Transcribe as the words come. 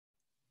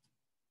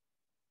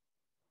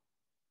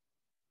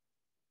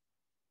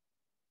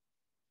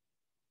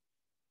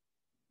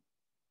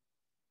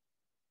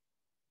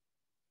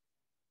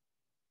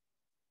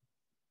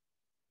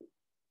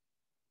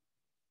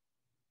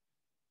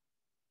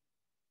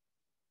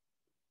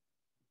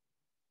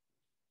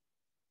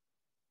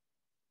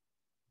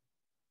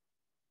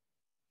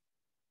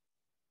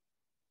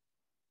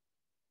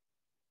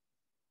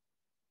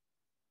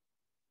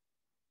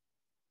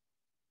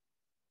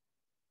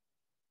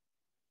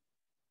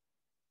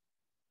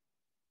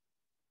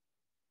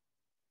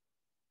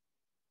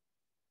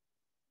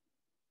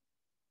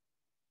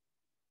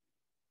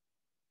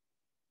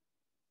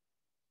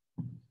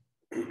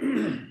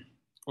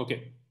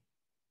Okay.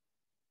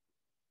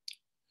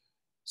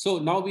 So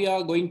now we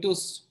are going to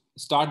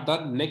start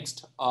the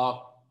next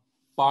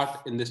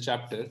part in this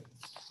chapter.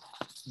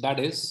 That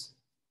is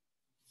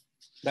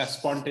the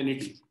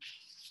spontaneity.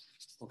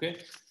 Okay.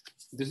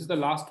 This is the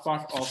last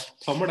part of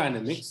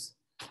thermodynamics.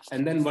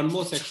 And then one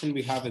more section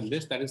we have in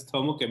this, that is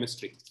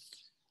thermochemistry.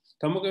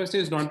 Thermochemistry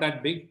is not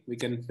that big. We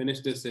can finish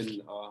this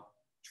in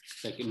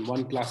like in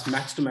one class,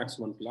 max to max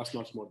one class,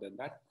 not more than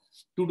that.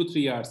 2 to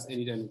 3 hours,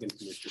 anytime we can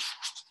finish this.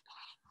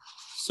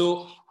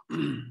 So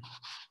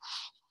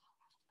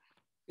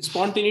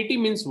spontaneity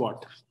means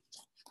what?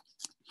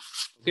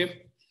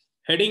 Okay,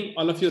 heading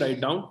all of you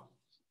write down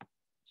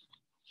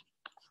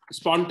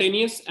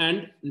spontaneous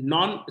and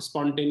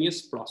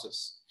non-spontaneous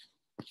process.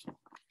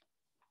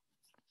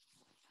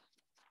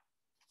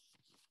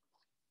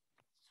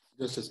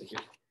 Just a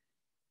second.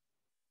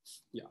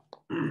 Yeah.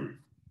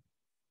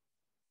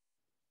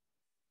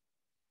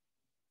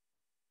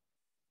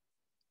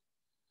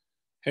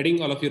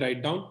 Heading all of you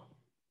write down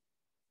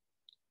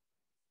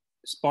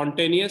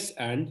spontaneous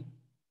and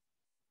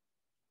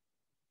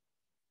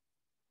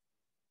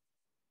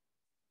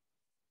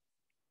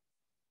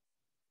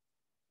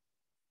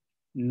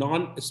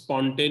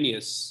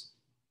non-spontaneous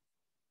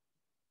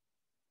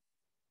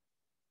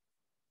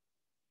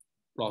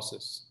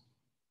process.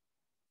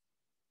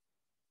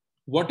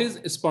 What is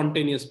a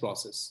spontaneous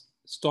process?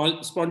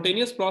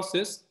 Spontaneous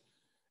process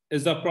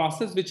is a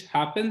process which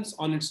happens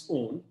on its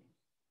own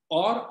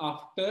or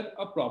after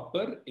a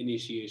proper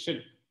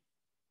initiation.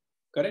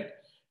 Correct?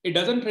 It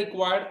doesn't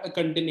require a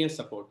continuous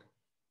support.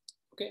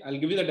 Okay, I'll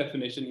give you the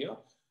definition here.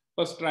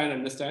 First, try and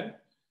understand.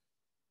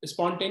 A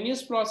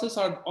spontaneous process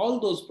are all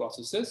those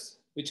processes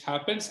which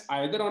happens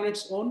either on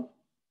its own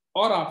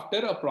or after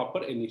a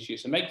proper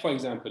initiation. Like for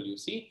example, you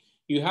see,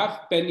 you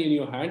have pen in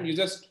your hand, you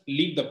just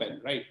leave the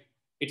pen, right?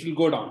 It will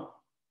go down.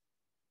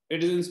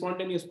 It is a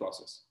spontaneous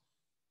process.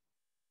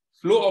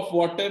 Flow of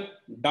water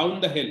down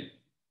the hill,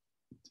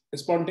 a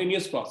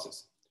spontaneous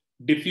process.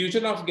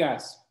 Diffusion of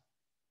gas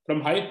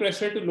from high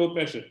pressure to low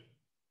pressure,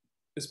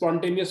 a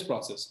spontaneous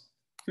process.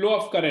 Flow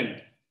of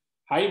current,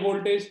 high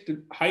voltage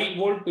to high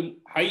volt to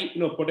high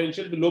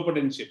potential to low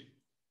potential,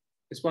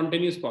 a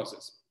spontaneous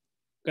process.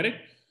 Correct?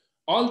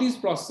 All these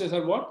processes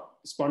are what?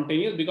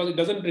 Spontaneous, because it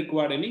doesn't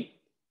require any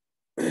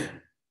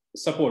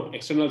support,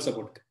 external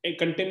support, a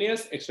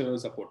continuous external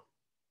support.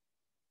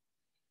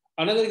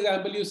 Another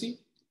example you see,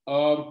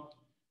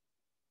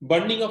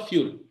 burning of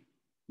fuel.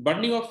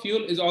 Burning of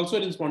fuel is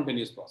also a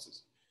spontaneous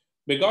process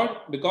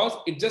because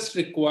it just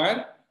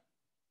requires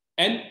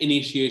an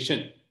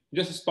initiation.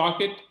 Just spark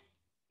it,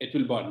 it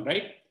will burn,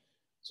 right?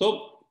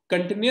 So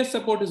continuous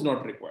support is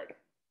not required.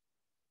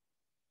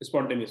 A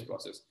spontaneous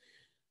process.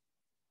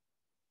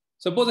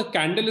 Suppose a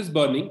candle is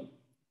burning,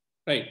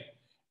 right?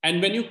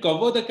 And when you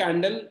cover the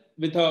candle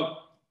with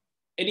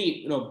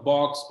any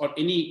box or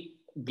any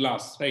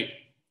glass, right?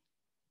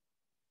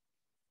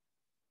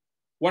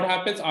 What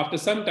happens after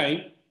some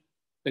time?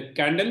 The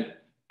candle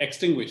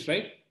extinguishes,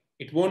 right?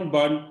 It won't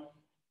burn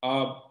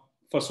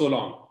for so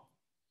long.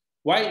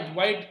 Why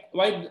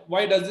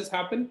does this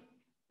happen?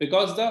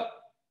 Because the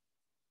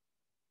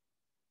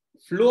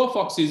flow of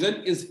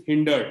oxygen is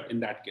hindered in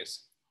that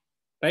case,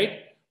 right?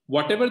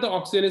 Whatever the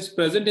oxygen is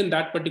present in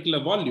that particular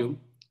volume,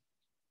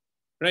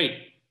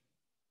 right?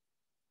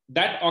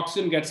 That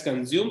oxygen gets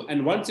consumed,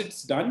 and once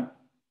it's done,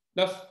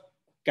 the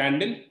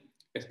candle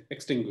is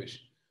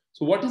extinguished.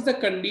 So what is the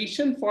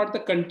condition for the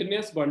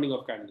continuous burning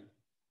of candle?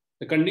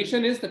 The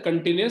condition is the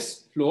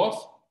continuous flow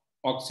of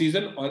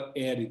oxygen or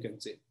air, you can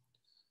say.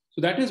 So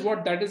that is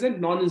a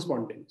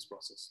non-spontaneous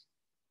process.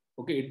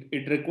 Okay,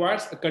 it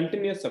requires a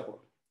continuous support,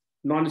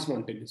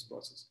 non-spontaneous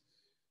process.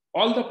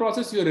 All the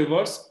process you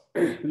reverse,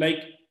 like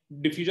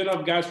diffusion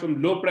of gas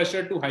from low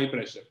pressure to high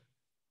pressure.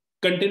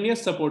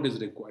 Continuous support is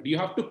required. You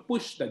have to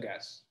push the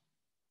gas,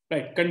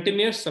 right?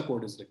 Continuous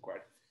support is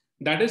required.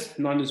 That is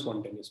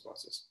non-spontaneous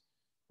process.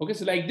 Okay,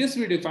 so like this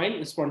we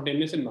define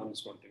spontaneous and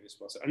non-spontaneous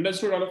process.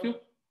 Understood, all of you?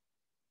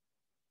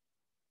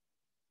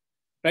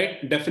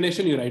 Right?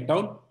 Definition you write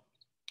down.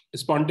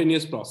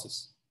 Spontaneous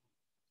process.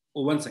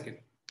 Oh, 1 second.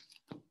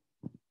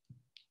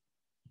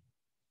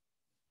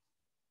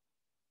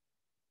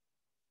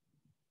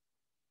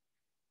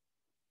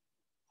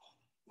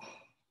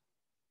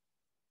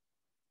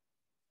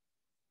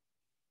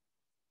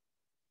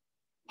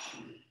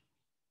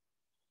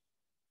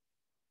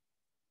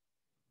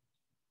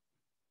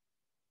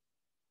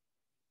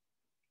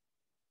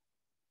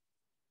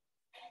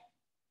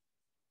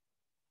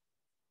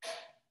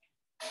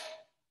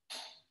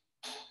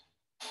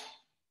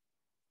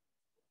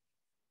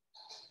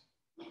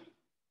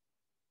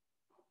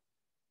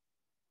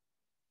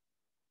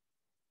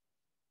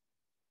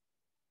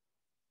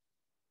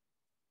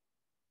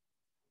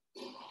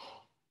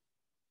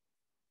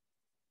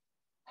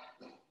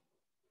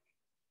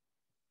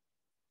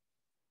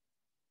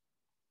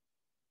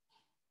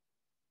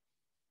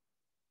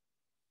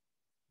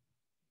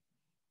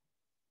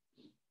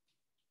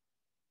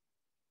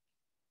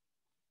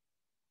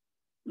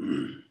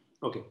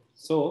 Okay,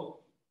 so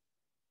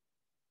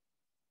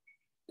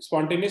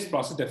Spontaneous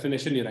process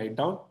definition you write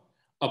down.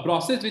 A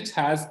process which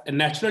has a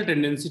natural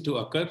tendency to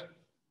occur.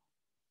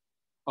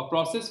 A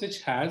process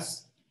which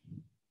has,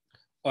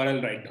 or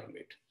I'll write down,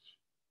 wait.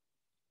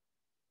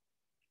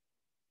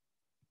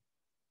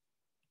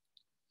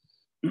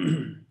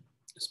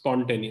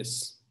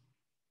 Spontaneous.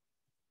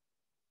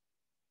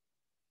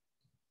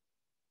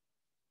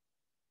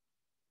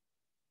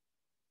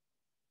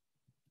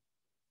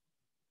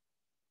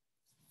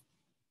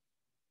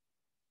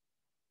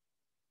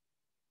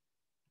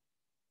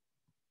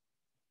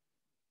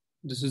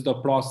 This is the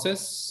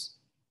process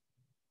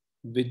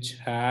which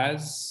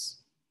has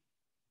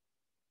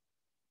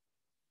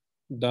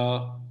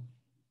the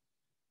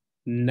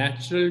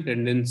natural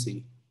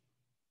tendency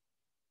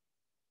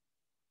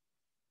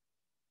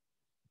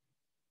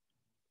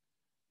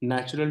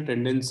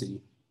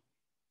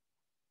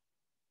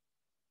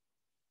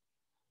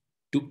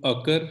to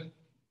occur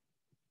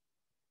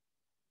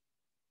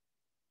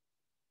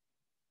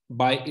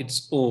by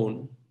its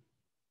own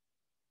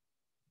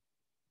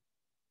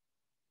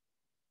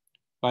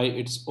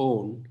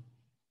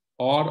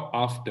or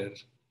after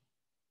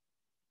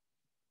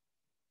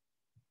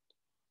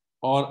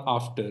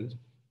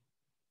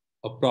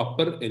a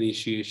proper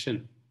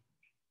initiation.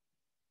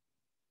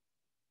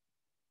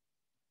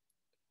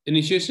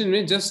 Initiation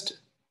means just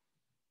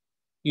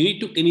you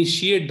need to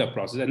initiate the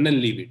process and then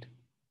leave it.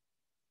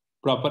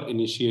 Proper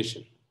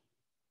initiation.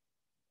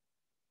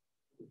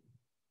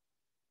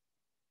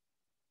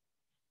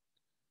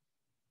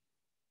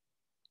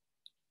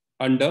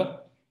 Under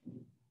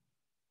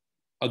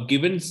a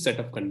given set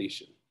of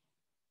conditions.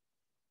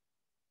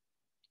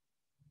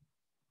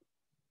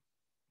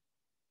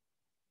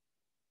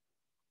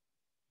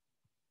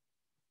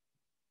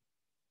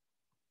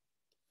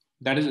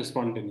 That is a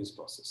spontaneous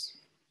process.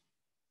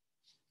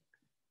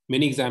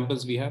 Many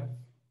examples we have.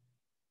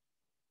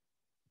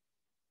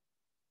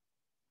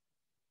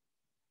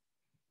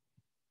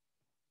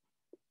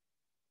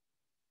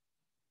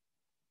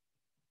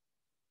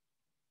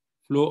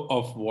 Flow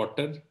of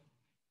water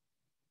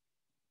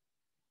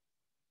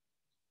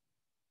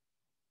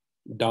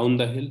down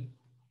the hill.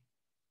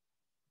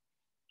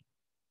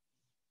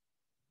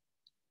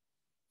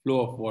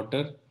 Flow of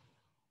water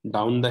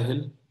down the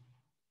hill.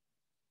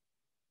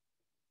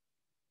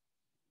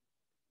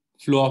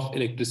 Flow of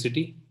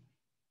electricity.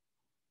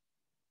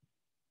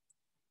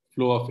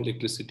 Flow of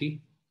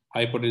electricity,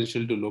 high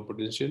potential to low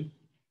potential.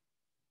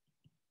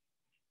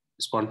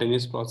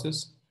 Spontaneous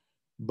process.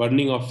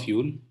 Burning of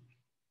fuel.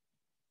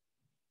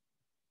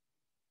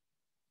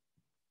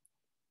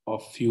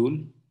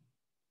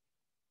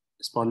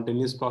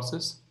 Spontaneous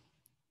process.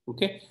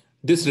 Okay,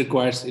 this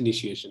requires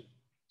initiation.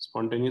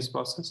 Spontaneous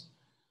process.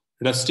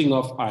 Rusting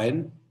of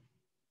iron.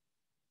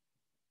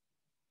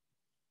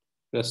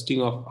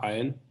 Rusting of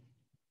iron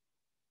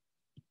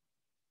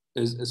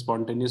is a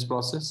spontaneous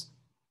process.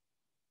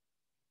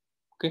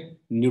 Okay,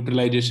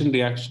 neutralization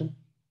reaction.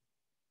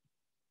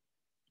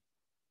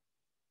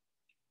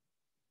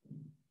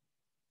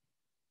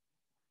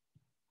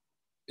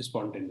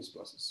 Spontaneous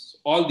process.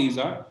 All these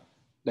are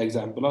the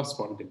example of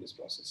spontaneous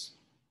process.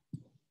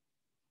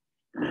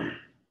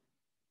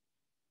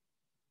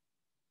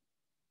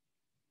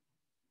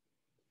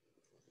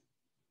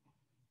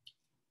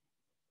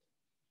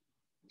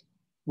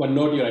 One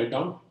note you write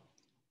down.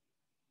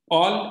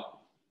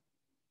 All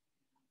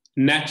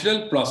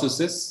natural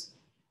processes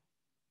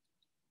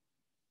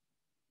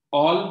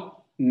are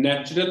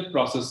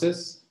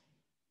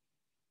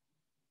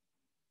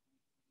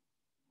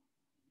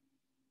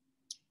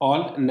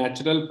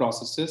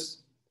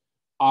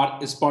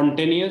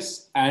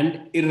spontaneous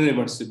and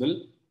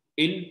irreversible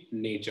in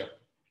nature.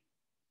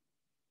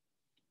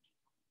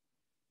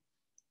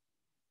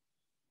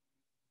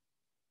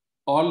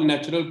 All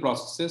natural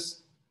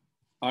processes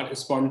are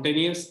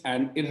spontaneous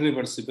and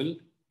irreversible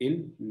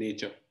in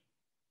nature.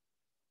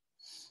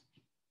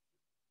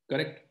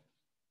 Correct?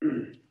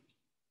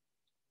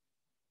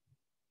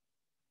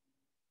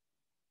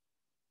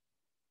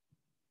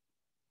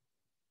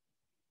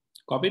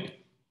 Copied?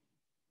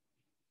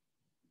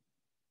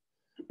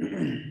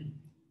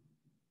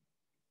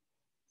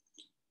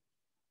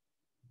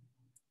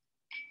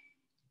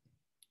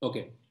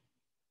 Okay.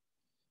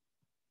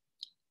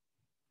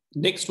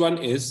 Next one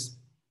is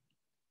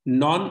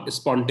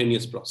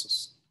non-spontaneous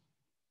process.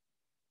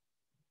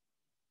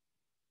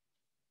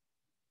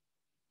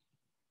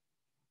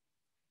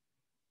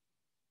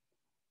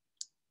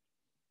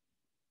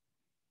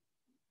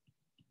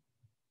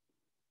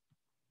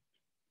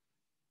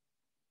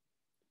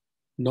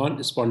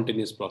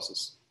 Non-spontaneous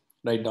process.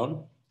 Write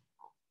down.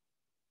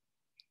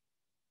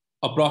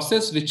 A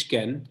process which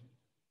can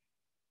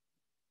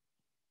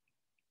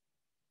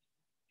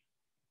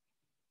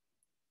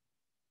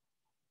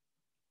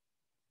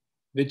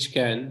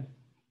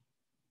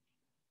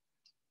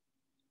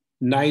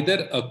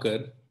neither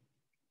occur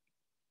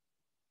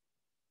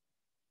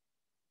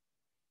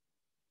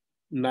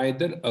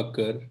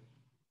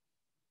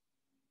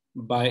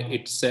by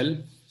itself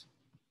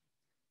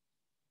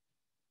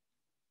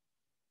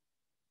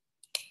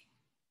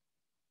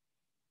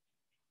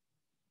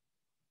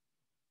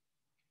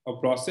a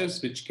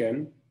process which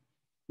can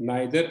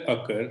neither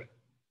occur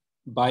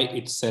by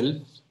itself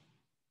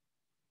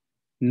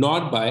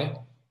nor by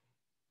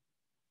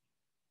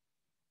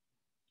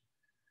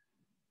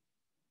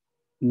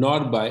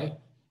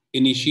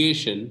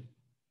initiation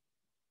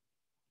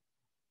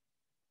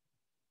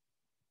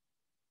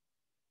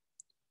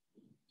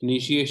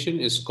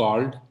is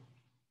called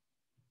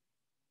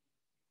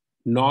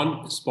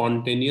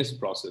non-spontaneous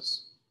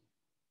process.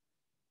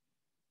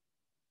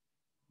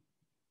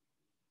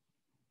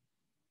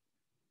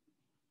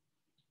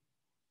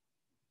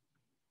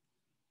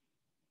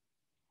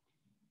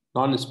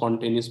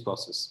 Non-spontaneous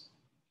process.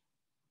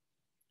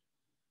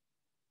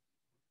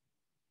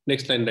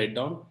 Next line, write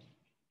down.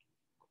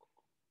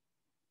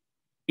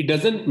 It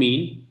doesn't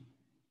mean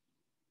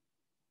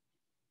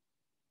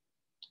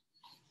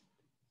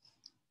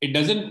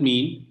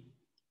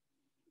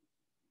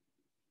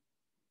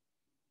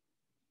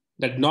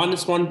that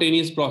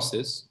non-spontaneous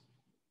process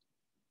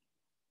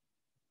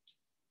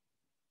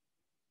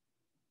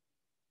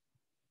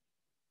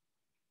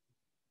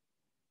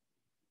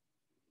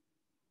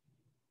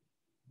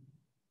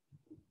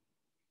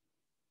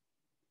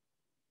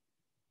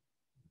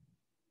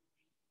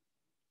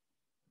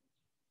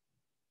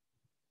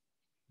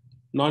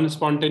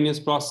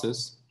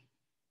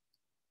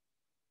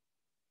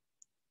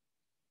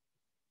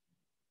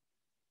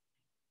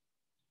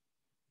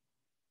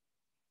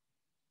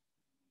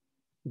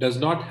does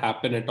not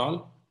happen at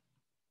all.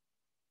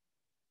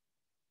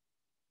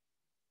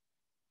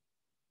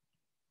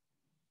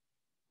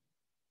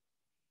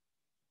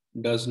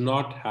 Does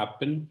not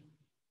happen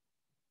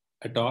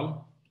at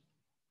all.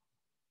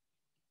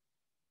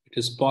 It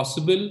is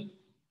possible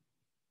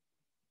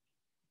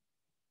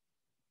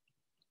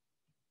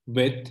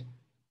with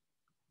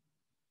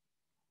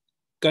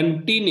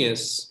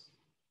continuous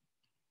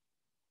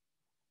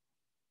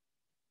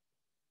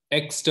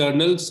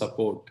external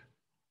support.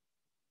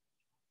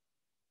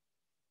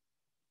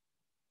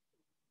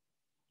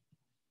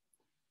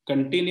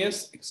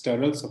 Continuous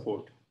external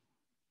support.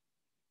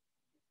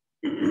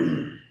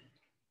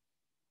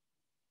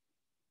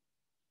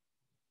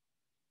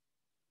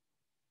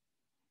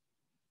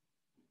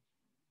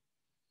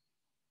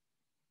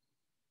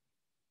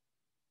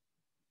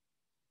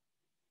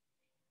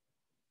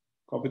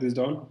 Copy this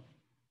down.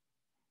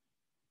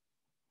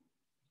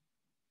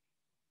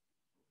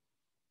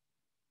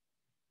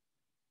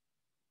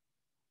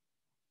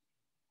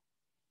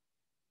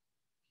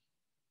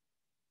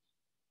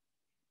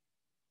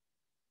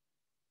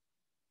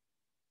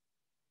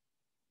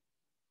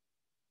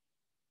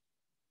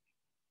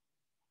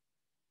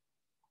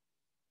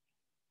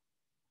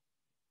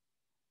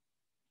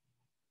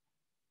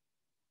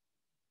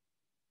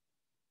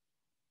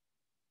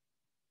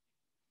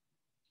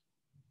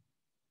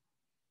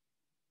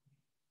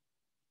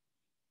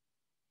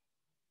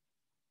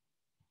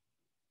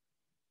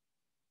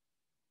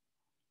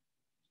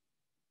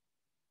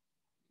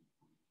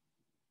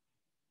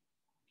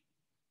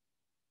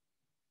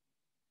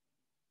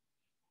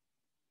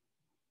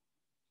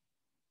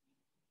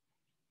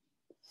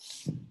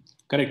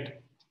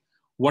 Correct.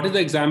 What is the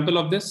example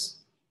of this?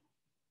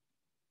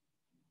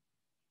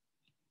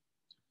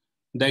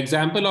 The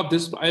example of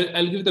this,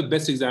 I'll give the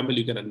best example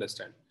you can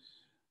understand.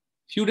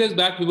 Few days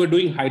back, we were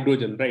doing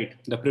hydrogen, right?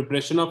 The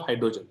preparation of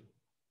hydrogen,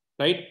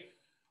 right?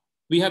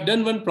 We have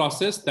done one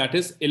process, that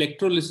is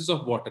electrolysis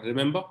of water,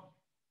 remember?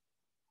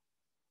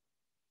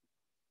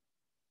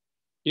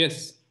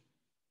 Yes,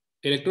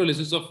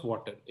 electrolysis of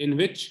water, in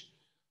which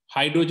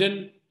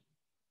hydrogen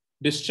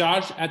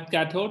discharged at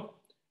cathode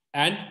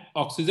and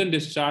oxygen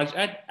discharged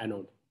at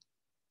anode,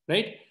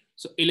 right?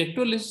 So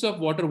electrolysis of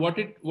water, what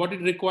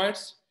it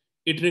requires?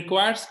 It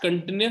requires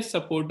continuous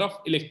support of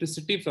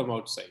electricity from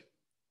outside,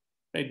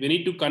 right? We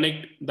need to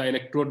connect the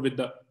electrode with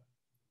the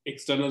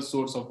external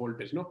source of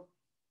voltage, no?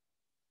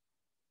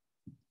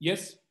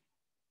 Yes.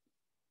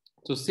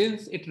 So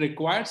since it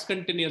requires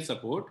continuous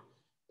support,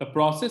 the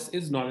process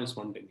is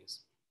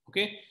non-spontaneous.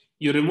 Okay,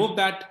 you remove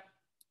that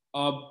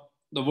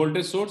the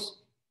voltage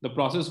source, the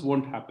process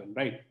won't happen,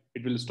 right?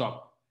 It will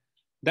stop.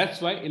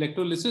 That's why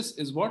electrolysis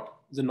is what?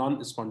 Is a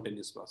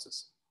non-spontaneous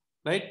process,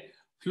 right?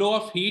 Flow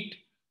of heat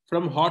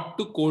from hot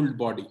to cold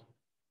body.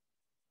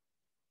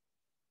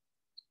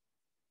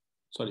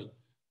 Sorry,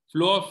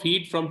 flow of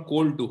heat from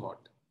cold to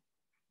hot.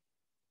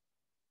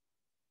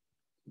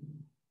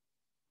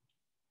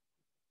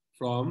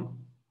 From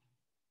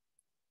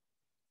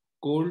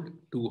cold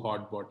to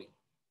hot body.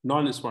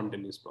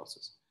 Non-spontaneous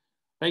process.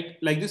 Right?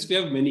 Like this, we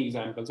have many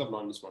examples of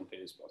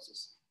non-spontaneous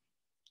process.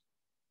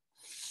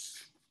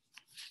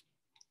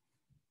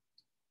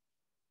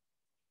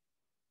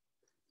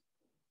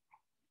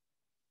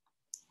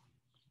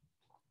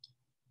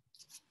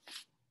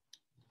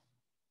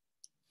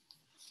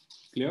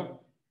 Clear?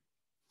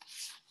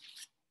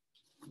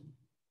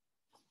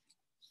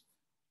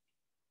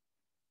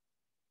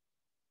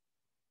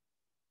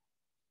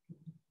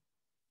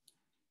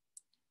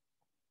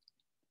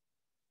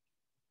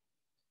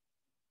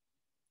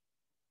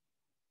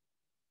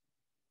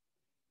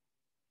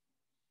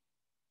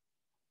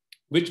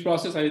 Which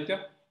process,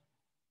 Aditya?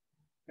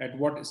 At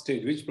what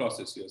stage? Which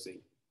process you're saying?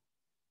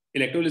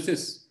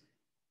 Electrolysis.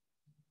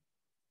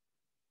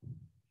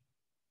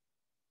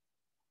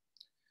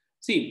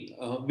 See,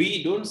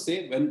 we don't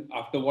say when,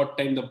 after what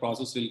time the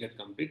process will get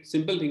complete.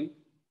 Simple thing.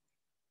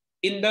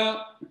 In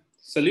the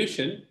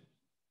solution,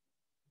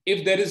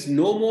 if there is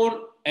no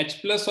more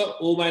H plus or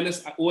O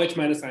minus, OH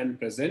minus ion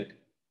present,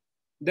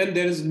 then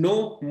there is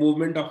no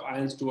movement of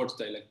ions towards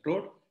the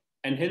electrode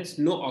and hence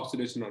no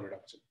oxidation or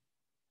reduction.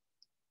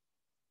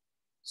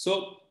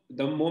 So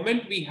the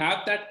moment we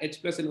have that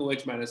H plus and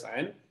OH minus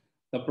ion,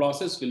 the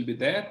process will be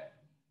there.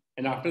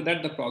 And after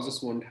that, the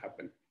process won't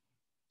happen.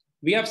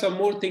 We have some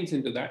more things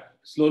into that.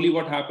 Slowly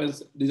what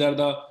happens, these are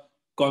the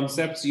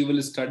concepts you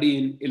will study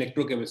in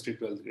electrochemistry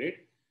 12th grade.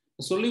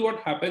 Slowly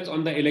what happens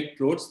on the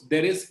electrodes,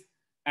 there is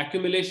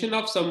accumulation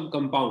of some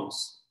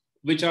compounds,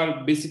 which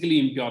are basically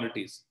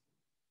impurities.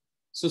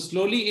 So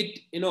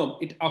slowly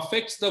it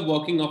affects the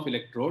working of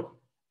electrode,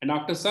 and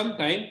after some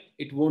time,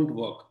 it won't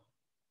work.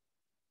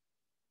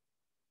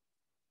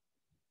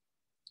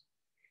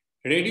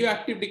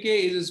 Radioactive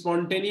decay is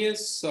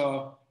spontaneous.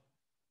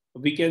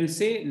 We can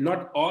say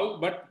not all,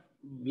 but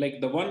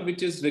like the one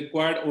which is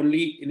required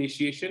only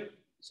initiation,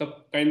 some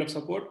kind of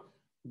support,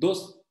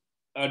 those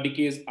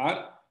decays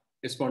are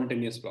a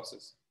spontaneous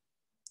process.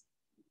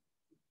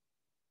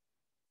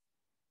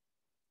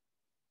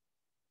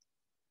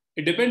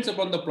 It depends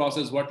upon the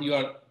process, what you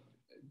are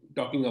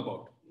talking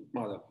about,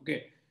 Madhav.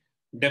 Okay.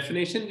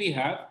 Definition we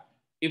have,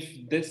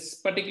 if this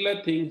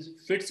particular thing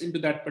fits into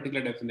that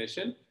particular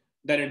definition,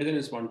 then it is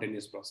a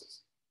spontaneous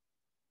process.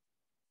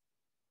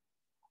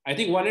 I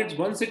think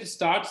once it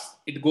starts,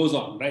 it goes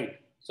on, right?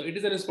 So it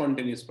is a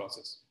spontaneous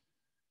process.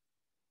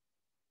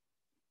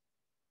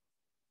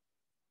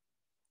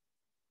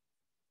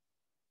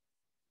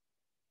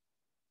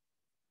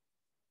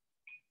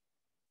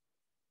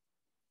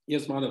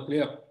 Yes, Madhav,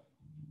 clear.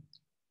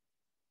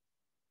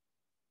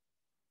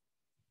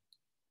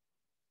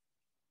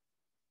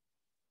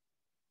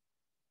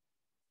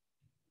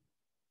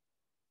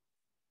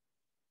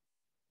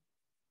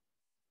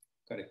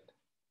 Correct.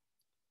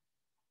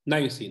 Now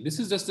you see, this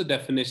is just the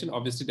definition.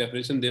 Obviously,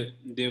 definition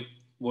they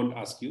won't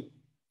ask you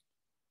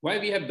why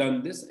we have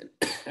done this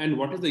and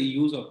what is the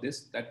use of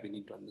this, that we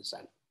need to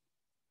understand.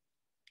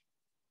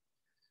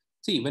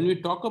 See, when we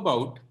talk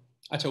about,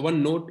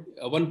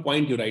 one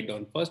point you write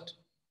down first.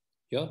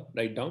 Here,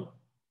 write down.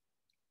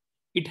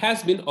 It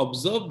has been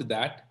observed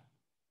that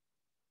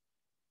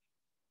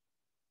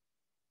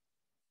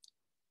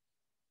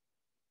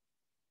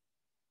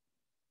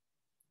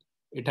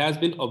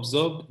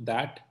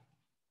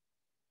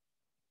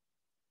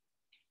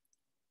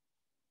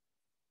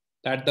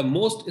that the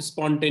most of the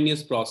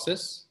spontaneous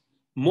process,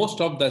 most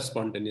of the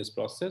spontaneous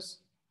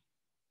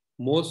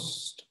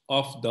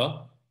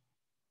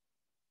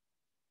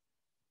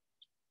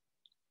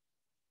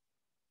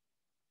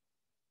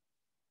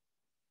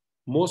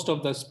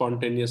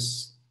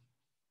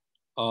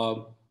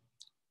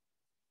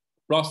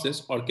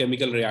process or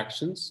chemical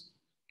reactions,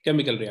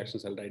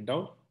 I'll write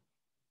down.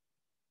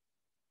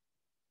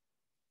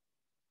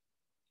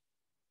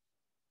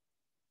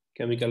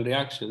 Chemical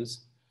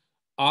reactions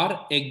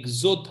are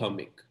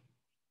exothermic.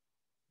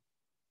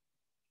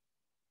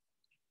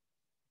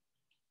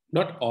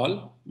 Not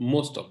all,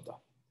 most of them.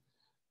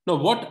 Now,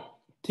 what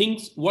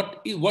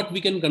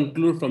we can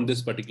conclude from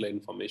this particular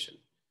information?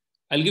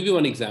 I'll give you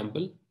one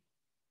example.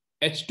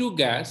 H2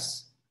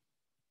 gas,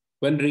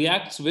 when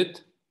reacts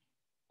with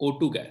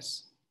O2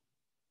 gas,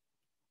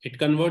 it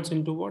converts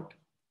into what?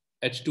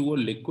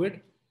 H2O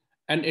liquid,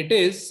 and it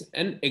is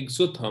an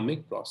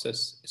exothermic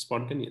process,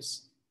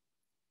 spontaneous.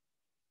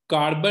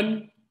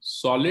 Carbon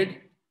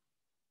solid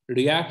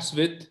reacts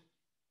with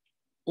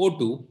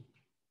O2,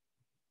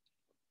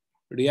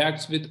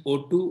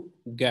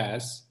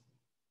 gas,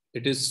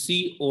 it is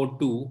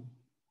CO2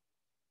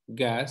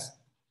 gas,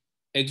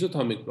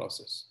 exothermic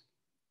process.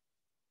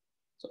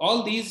 So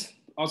all these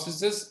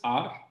processes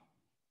are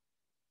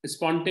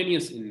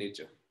spontaneous in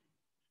nature.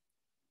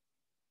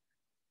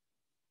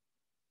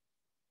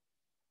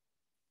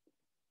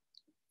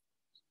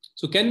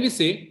 So can we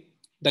say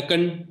the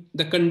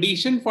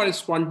condition for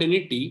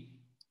spontaneity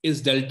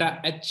is delta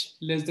H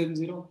less than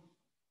 0?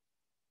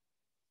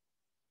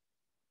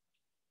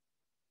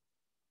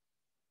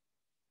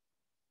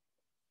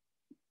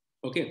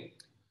 Okay.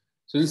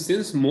 So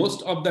since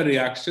most of the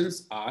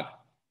reactions are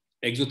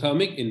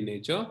exothermic in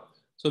nature,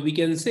 so we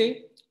can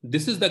say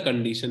this is the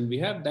condition we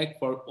have, that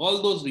for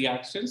all those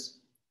reactions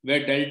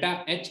where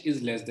delta H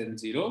is less than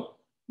 0,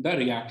 the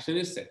reaction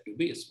is said to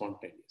be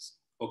spontaneous.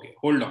 Okay,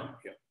 hold on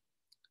here,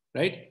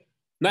 right?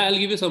 Now I'll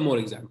give you some more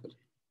example.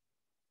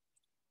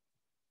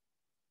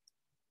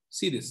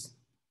 See this.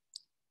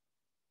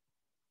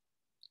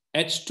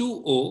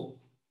 H2O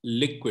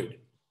liquid,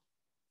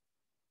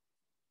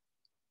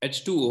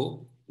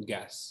 H2O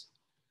gas.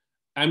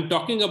 I'm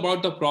talking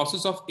about the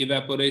process of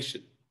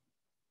evaporation.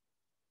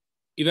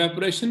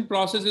 Evaporation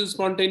process is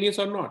spontaneous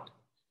or not?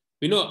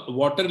 We know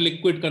water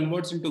liquid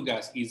converts into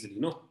gas easily,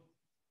 no?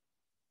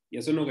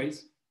 Yes or no,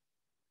 guys?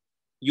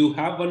 You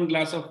have 1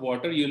 glass of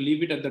water, you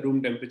leave it at the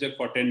room temperature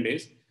for 10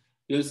 days.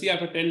 You'll see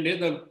after 10 days,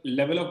 the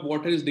level of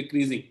water is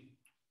decreasing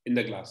in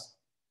the glass.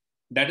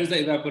 That is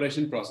the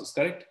evaporation process,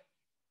 correct?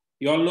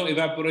 You all know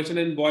evaporation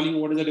and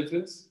boiling, what is the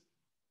difference?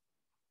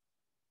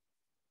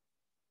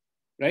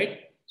 Right?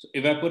 So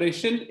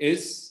evaporation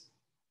is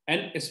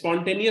an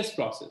spontaneous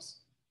process.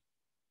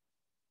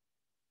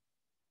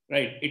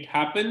 Right? It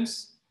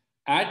happens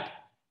at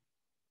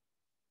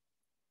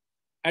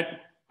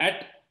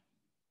at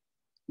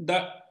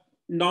the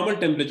normal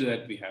temperature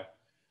that we have.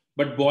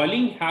 But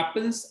boiling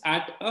happens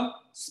at a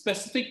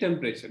specific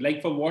temperature.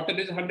 Like for water, it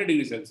is 100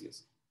 degrees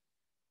Celsius.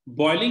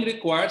 Boiling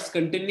requires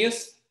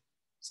continuous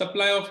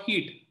supply of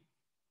heat,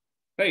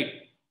 right?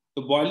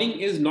 So boiling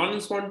is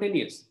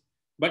non-spontaneous,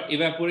 but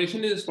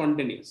evaporation is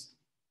spontaneous,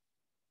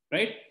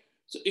 right?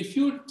 So if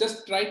you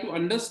just try to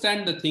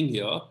understand the thing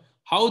here,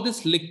 how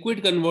this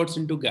liquid converts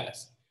into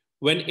gas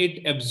when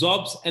it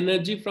absorbs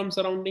energy from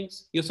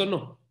surroundings, yes or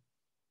no?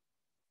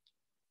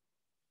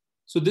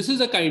 So this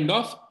is a kind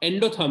of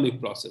endothermic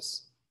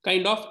process,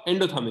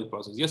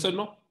 yes or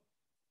no?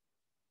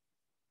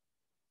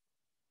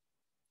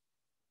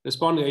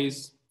 Respond,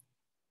 guys.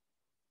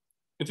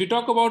 If you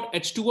talk about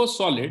H2O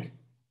solid,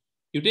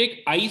 you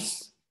take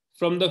ice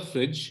from the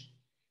fridge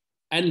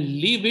and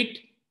leave it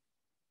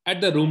at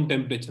the room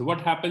temperature.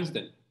 What happens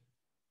then?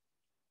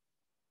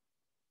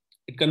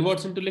 It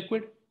converts into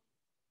liquid.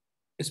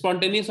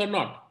 Spontaneous or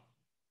not?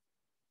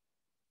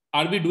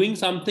 Are we doing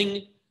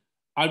something?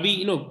 Are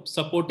we,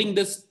 supporting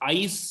this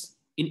ice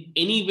in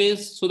any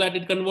ways so that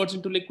it converts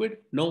into liquid?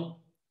 No.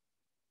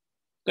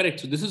 Correct.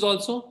 So this is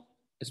also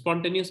a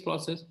spontaneous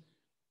process.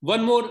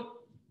 One more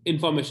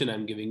information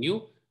I'm giving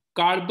you.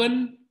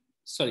 Calcium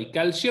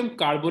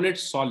carbonate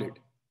solid.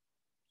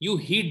 You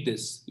heat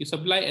this, you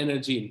supply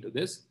energy into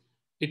this.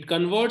 It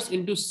converts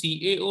into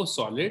CaO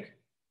solid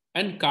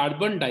and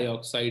carbon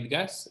dioxide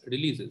gas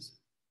releases.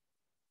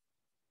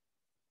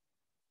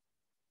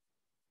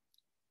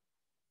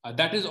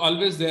 That is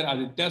always there,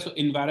 Aditya. So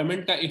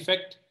environment ka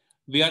effect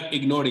we are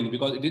ignoring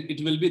because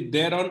it will be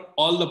there on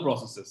all the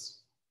processes.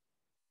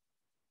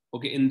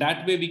 Okay, in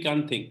that way we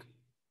can't think.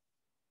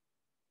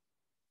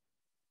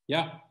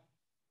 Yeah.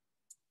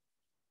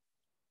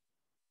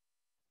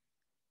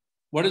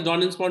 What is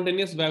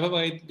non-spontaneous,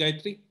 Vaibhav,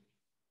 Gayatri?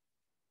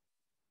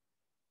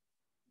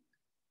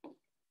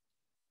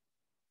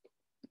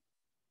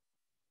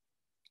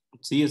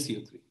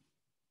 CaCO3.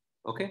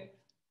 Okay.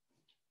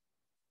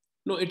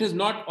 No, it is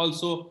not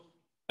also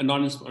a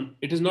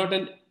it is not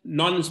a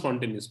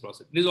non-spontaneous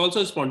process. It is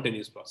also a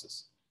spontaneous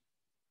process.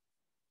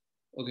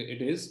 Okay,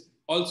 it is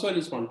also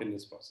a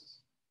spontaneous process.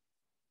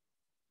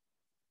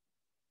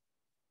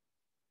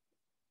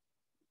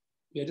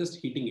 We are just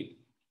heating it.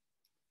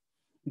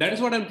 That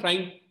is what I'm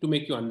trying to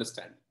make you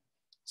understand.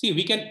 See,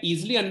 we can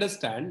easily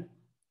understand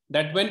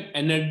that when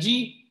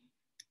energy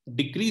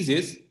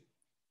decreases,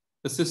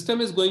 the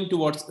system is going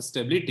towards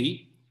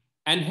stability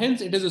and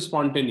hence it is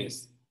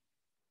spontaneous.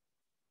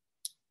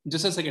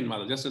 Just a second,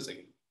 Madhav, just a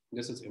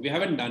second. We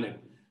haven't done it.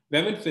 We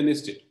haven't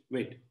finished it.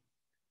 Wait.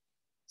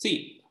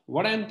 See,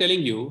 what I'm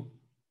telling you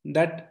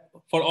that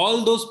for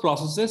all those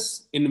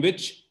processes in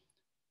which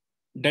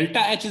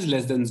delta H is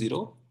less than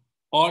 0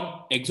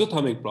 or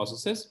exothermic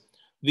processes,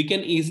 we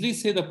can easily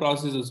say the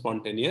process is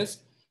spontaneous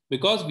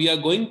because we are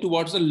going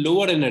towards a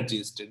lower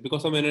energy state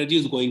because some energy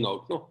is going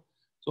out. No.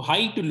 So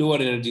high to lower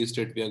energy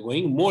state we are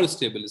going, more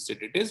stable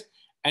state it is,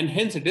 and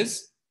hence it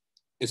is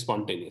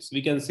spontaneous.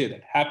 We can say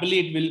that.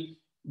 Happily, it will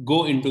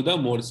go into the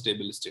more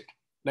stable state,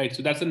 right?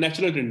 So that's a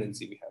natural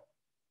tendency we have.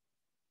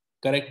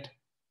 Correct?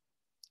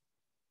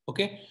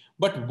 Okay.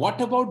 But what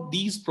about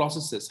these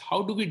processes?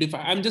 How do we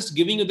define? I'm just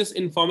giving you this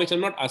information.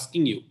 I'm not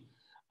asking you.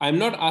 I'm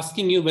not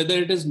asking you whether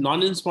it is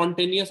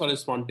non-spontaneous or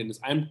spontaneous.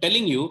 I'm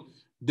telling you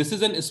this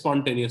is an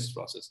spontaneous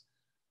process.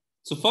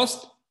 So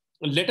first,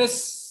 let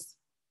us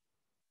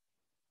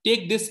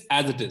take this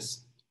as it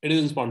is. It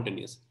is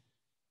spontaneous.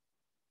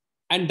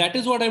 And that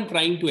is what I'm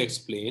trying to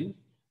explain,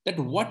 that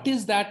what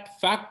is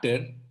that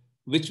factor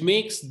which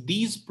makes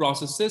these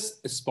processes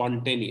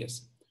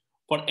spontaneous.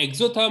 For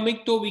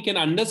exothermic, though, we can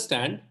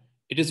understand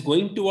it is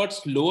going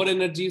towards lower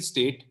energy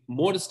state,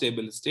 more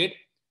stable state.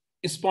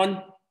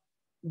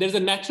 There's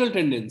a natural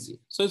tendency,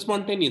 so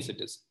spontaneous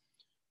it is.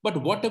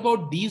 But what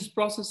about these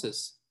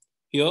processes?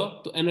 Here,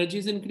 the energy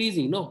is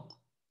increasing, no?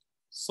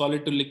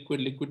 Solid to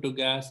liquid, liquid to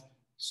gas,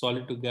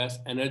 solid to gas,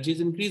 energy is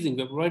increasing.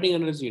 We're providing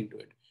energy into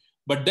it.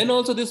 But then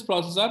also this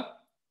process are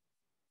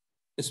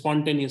a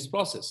spontaneous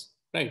process,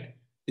 right?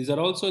 These are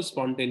also a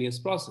spontaneous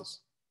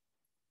process.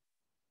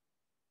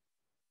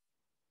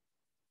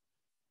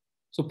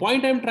 So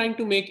point I'm trying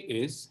to make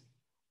is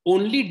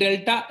only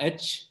delta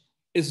H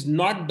is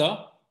not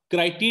the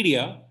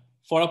criteria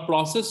for a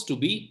process to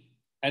be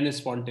an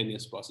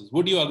spontaneous process.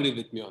 Would you agree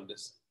with me on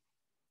this?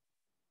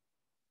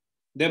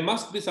 There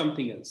must be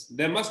something else.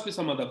 There must be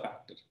some other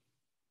factor.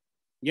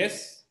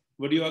 Yes?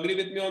 Would you agree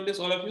with me on this,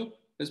 all of you?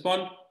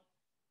 Respond.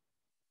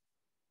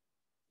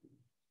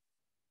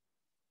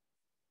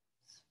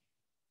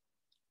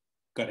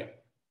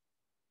 Correct.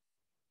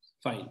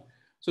 Fine.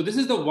 So this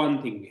is the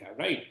one thing we have,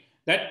 right?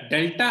 That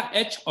delta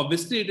H,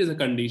 obviously it is a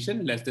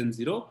condition less than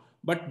 0,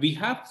 but we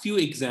have few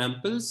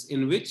examples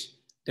in which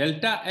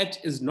delta H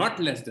is not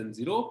less than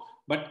 0,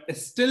 but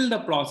still the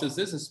process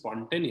is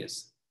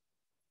spontaneous.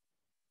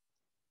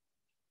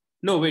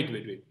 No,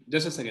 wait.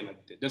 Just a second,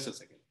 Aditya, just a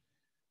second.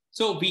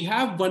 So we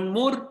have one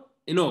more,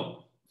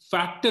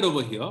 factor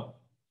over here.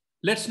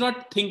 Let's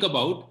not think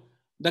about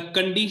the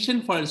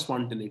condition for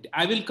spontaneity.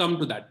 I will come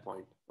to that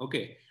point.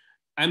 Okay.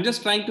 I'm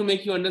just trying to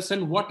make you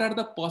understand what are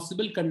the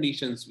possible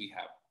conditions we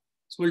have.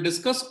 So we'll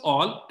discuss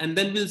all and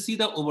then we'll see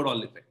the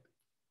overall effect.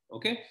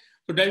 Okay.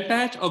 So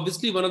delta H,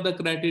 obviously one of the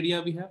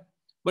criteria we have,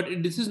 but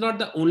this is not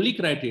the only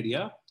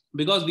criteria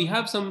because we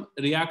have some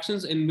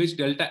reactions in which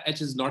delta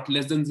H is not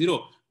less than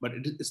 0, but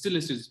it still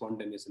is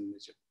spontaneous in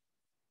nature.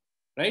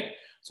 Right?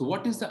 So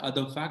what is the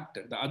other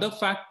factor? The other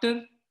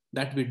factor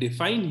that we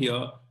define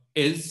here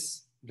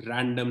is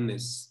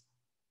randomness.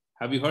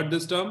 Have you heard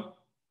this term?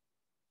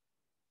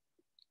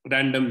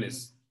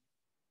 Randomness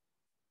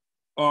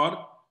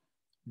or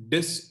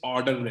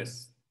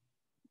disorderness.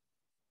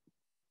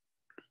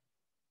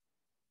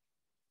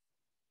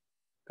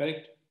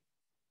 Correct?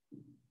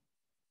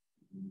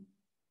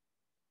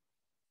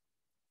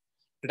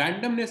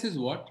 Randomness is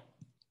what?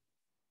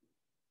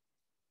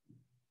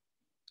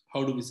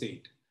 How do we say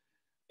it?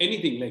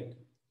 Anything like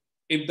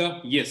if the,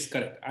 yes,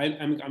 correct.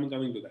 I'm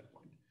coming to that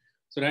point.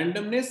 So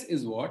randomness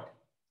is what?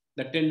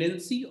 The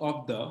tendency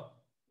of the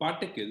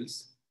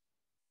particles,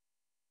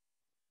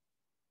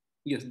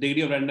 yes,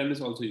 degree of randomness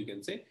also you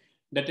can say,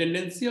 the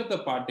tendency of the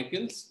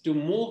particles to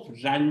move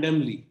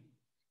randomly,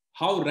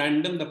 how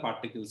random the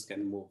particles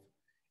can move.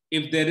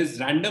 If there is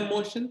random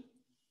motion,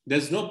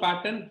 there's no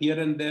pattern here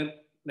and there,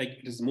 like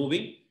it is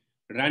moving,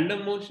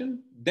 random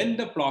motion, then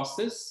the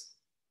process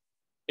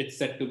it's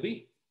said to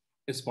be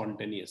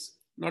spontaneous.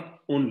 Not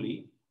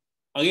only,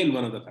 again,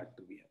 one of the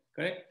factors we have,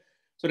 correct?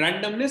 So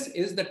randomness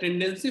is the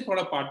tendency for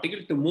a particle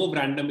to move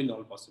random in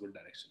all possible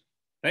directions,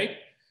 right?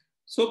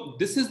 So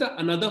this is the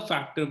another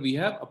factor we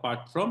have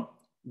apart from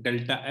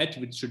delta H,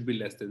 which should be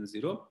less than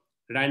 0.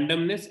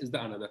 Randomness is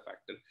the another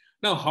factor.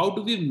 Now, how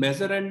do we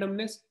measure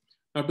randomness?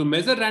 Now, to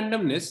measure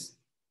randomness,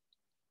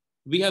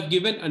 we have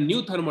given a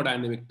new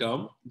thermodynamic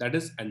term, that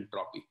is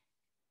entropy.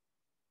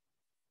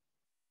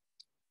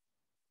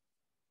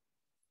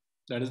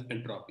 That is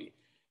entropy.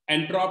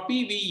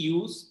 Entropy we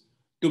use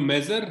to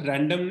measure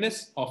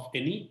randomness of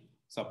any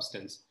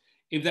substance.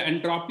 If the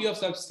entropy of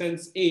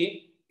substance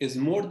A is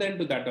more than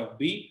to that of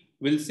B,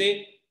 we'll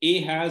say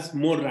A has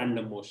more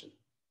random motion.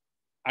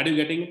 Are you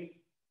getting it?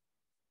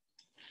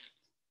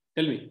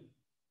 Tell me.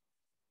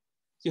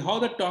 See how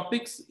the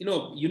topics,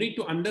 you need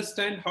to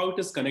understand how it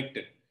is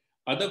connected.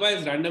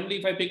 Otherwise, randomly,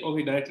 if I pick,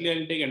 okay, directly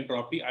I'll take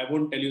entropy, I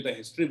won't tell you the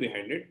history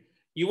behind it.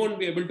 You won't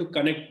be able to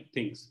connect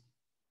things.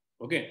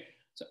 Okay.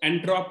 So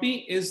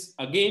entropy is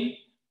again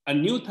a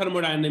new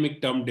thermodynamic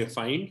term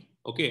defined,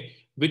 okay,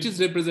 which is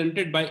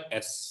represented by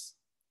S.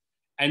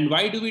 And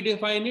why do we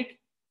define it?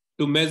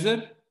 To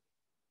measure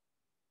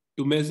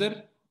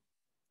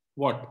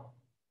what?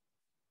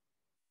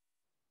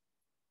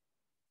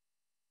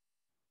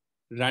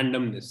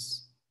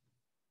 Randomness.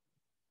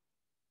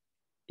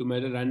 To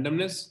measure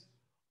randomness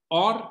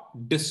or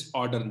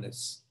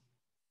disorderness.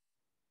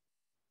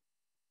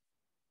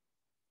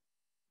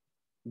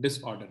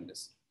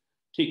 Disorderness.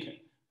 ठीक है.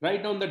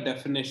 Write down the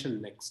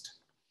definition next.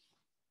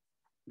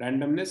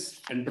 Randomness,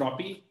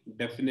 entropy,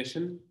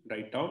 definition,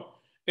 write down.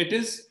 It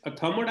is a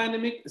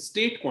thermodynamic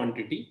state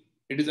quantity.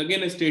 It is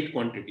again a state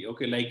quantity,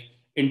 okay, like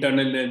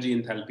internal energy,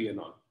 enthalpy and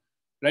all.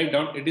 Write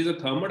down, it is a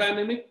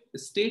thermodynamic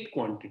state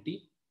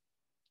quantity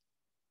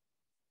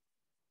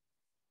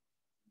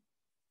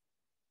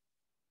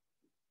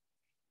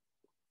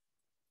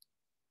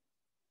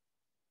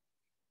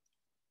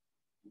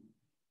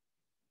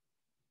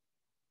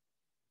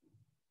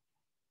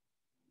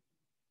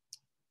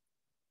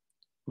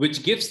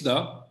which gives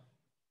the,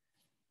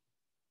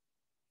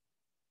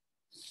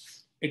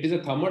 it is a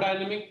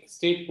thermodynamic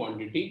state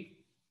quantity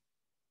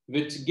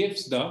which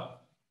gives the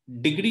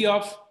degree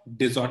of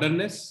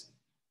disorderness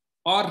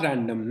or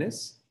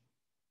randomness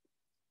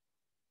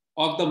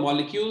of the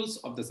molecules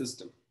of the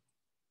system.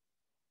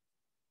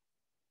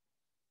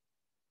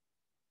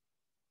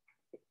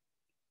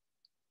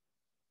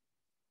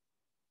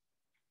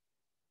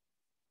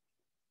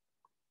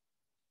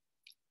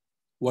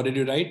 What did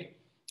you write?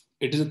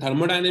 It is a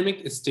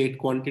thermodynamic state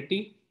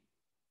quantity,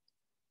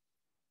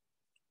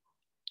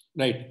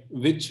 right,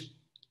 which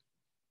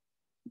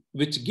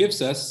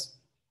gives us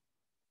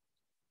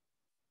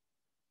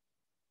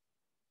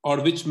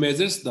or which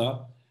measures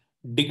the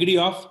degree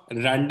of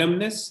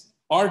randomness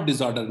or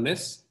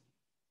disorderness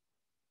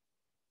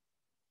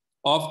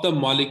of the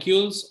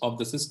molecules of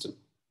the system.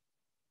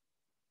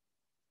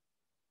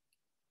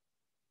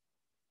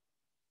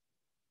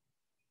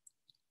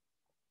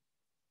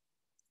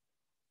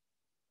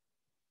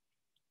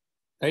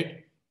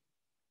 Right?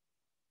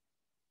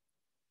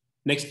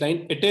 Next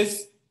line, it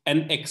is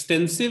an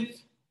extensive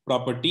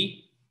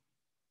property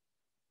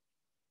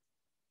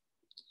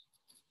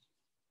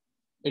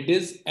It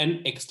is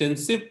an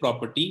extensive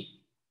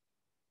property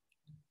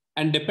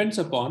and depends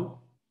upon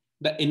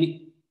the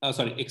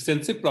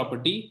extensive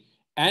property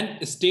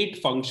and state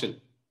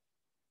function.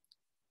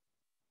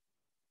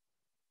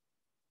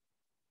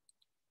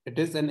 It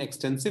is an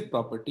extensive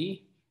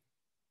property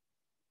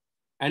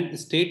and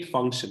state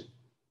function.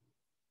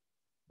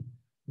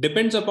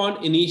 Depends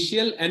upon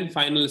initial and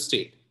final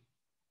state.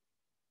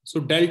 So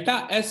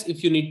delta S,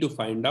 if you need to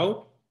find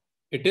out,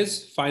 it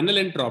is final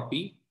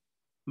entropy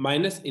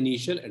minus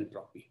initial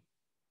entropy.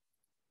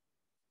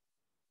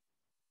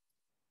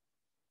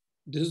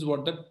 This is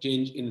what the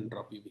change in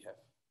entropy we have.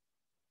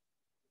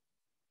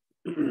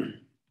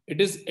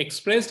 It is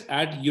expressed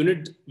at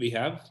unit, we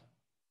have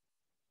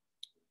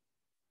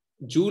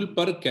joule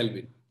per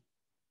Kelvin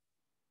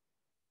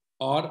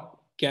or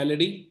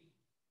calorie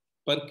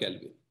per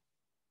Kelvin.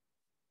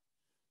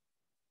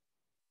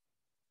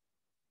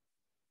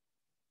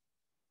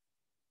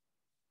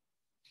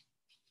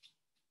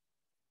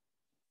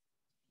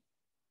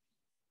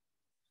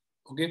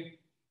 Okay.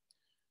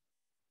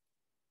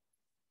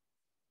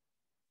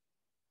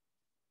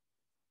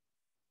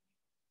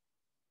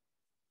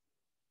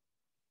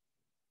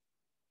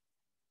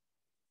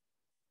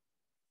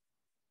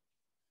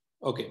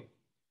 Okay.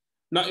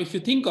 Now, if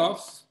you think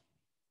of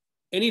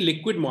any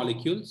liquid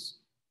molecules,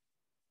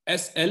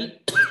 SL,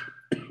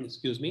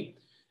 excuse me,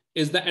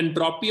 is the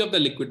entropy of the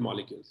liquid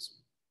molecules.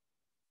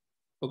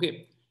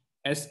 Okay.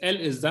 SL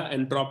is the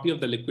entropy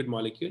of the liquid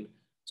molecule.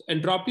 So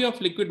entropy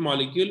of liquid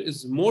molecule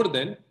is more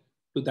than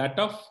to that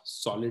of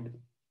solid.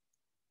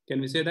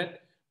 Can we say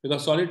that?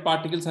 Because solid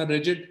particles are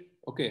rigid.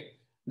 Okay.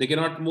 They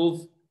cannot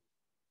move.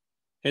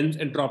 Hence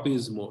entropy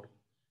is more.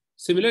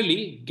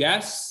 Similarly,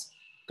 gas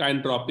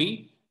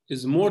entropy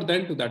is more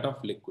than to that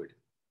of liquid.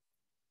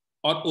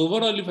 Or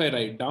overall, if I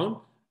write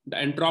down, the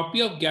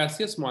entropy of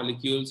gaseous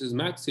molecules is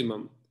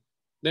maximum,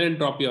 then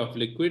entropy of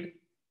liquid,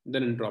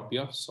 then entropy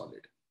of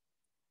solid.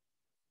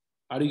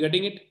 Are you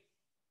getting it?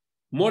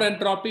 More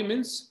entropy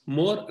means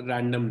more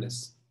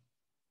randomness.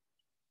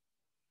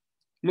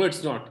 No,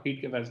 it's not.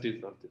 Heat capacity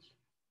is not this.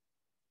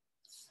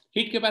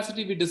 Heat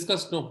capacity we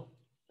discussed, no.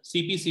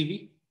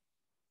 CPCV.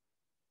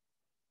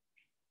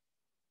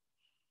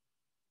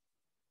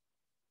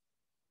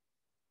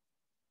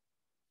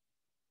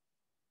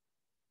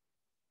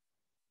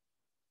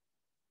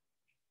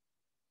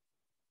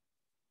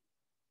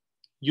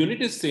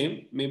 Unit is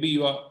same. Maybe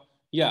you are,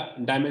 yeah,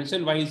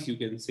 dimension wise you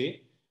can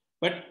say,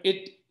 but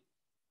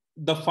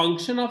the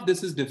function of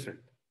this is different.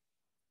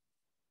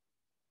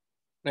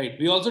 Right.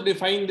 We also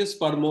define this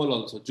per mole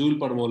also, joule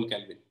per mole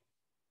Kelvin.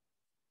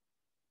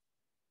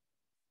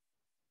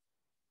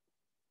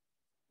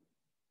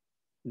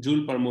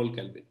 Joule per mole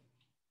Kelvin.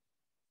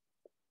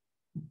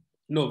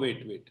 No,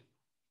 wait,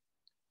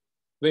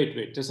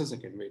 just a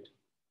second, wait.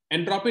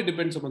 Entropy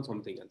depends upon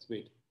something else,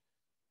 wait.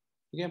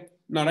 Okay,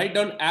 now write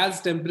down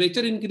as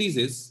temperature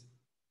increases,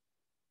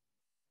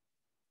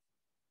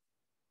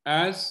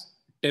 as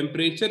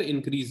temperature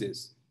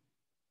increases,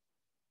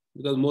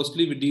 because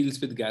mostly we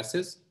deals with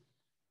gases.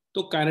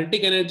 So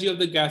kinetic energy of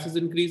the gases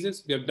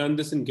increases. We have done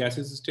this in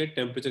gaseous state,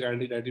 temperature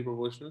kinetic directly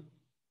proportional.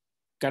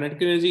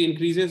 Kinetic energy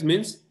increases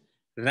means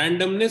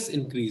randomness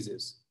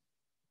increases.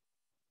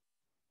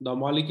 The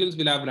molecules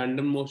will have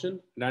random motion,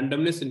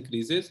 randomness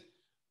increases,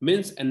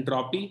 means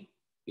entropy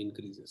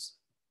increases.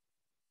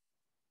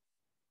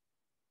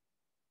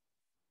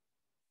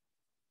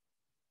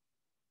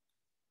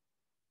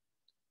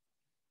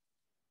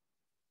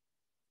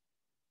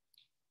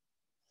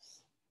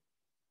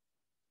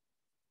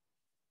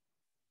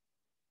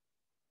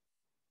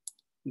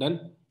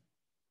 Done?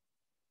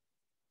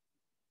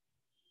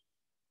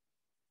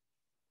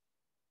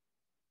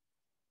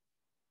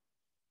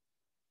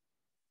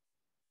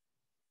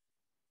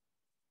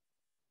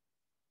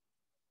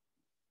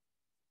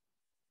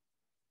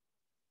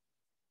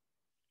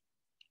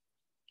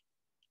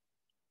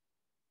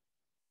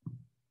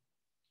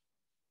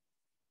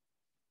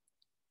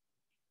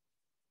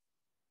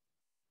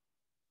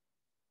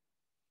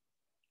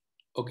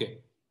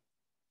 Okay.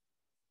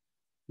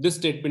 This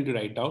statement to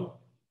write down.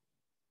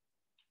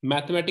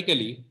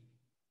 Mathematically,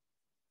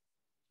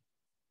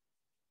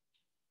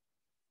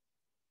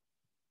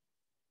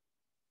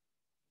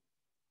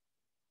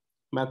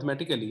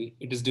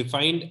 it is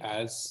defined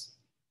as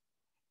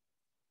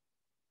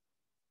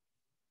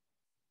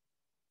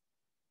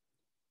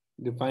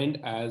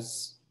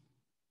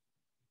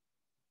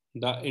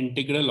the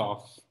integral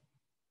of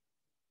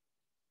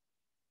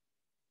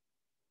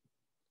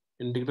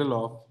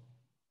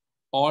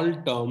all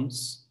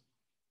terms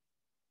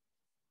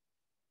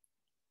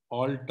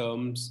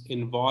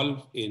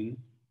involved in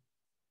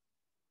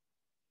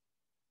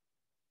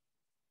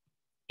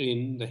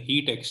the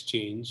heat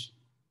exchange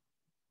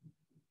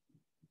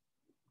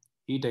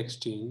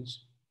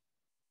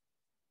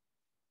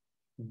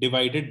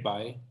divided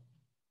by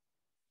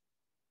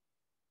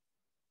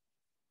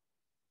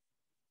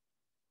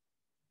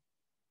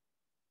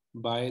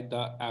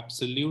the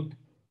absolute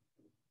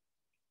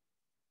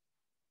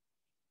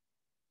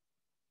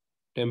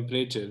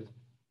temperature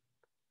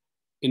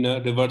in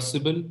a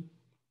reversible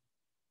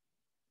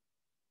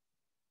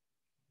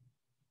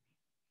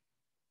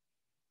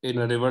in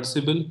a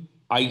reversible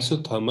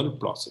isothermal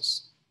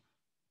process.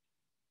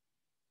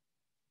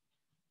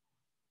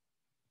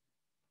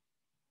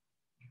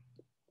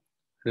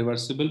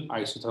 Reversible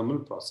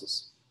isothermal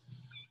process.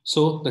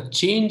 So the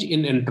change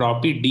in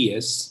entropy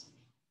ds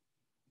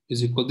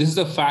is equal, this is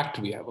the fact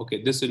we have.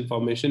 Okay, this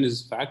information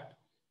is fact.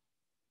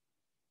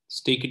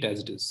 Let's take it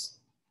as it is.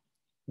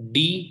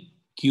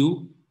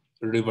 dq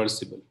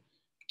reversible.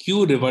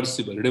 Q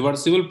reversible.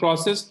 Reversible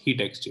process,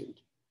 heat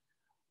exchange.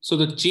 So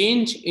the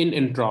change in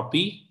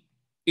entropy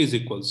is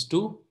equals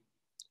to,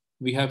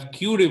 we have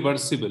Q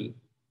reversible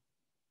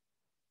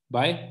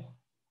by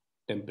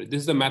temperature.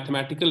 This is the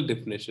mathematical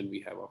definition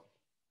we have of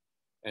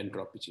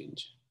entropy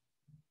change.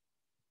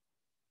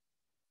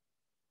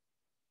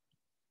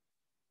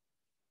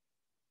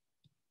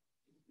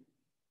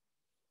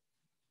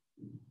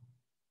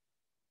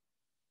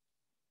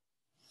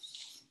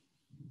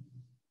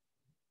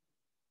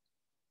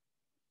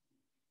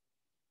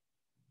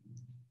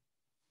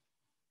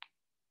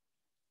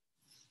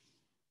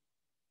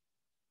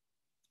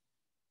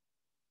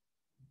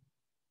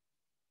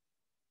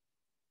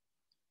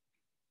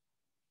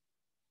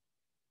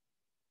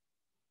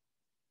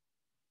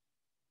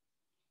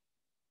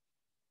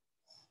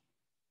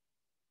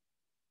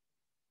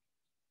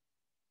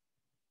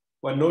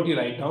 One note you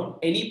write down,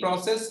 any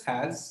process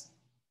has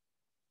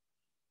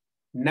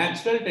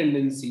natural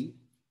tendency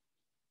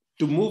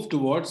to move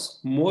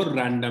towards more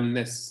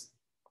randomness.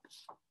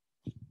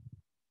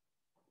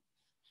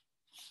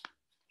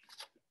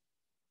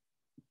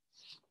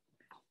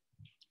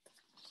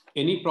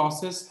 Any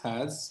process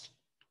has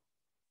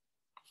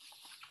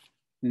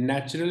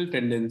natural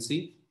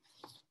tendency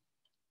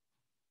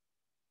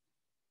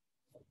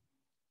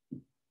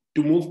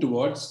to move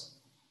towards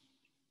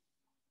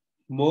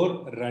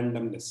more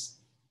randomness.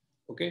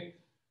 Okay.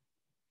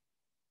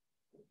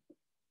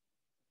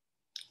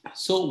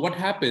 So what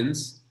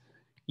happens?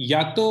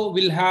 Yato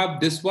will have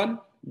this one,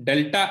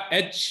 delta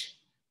H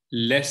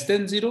less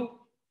than 0,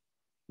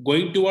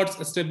 going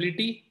towards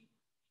stability.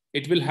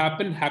 It will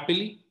happen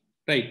happily,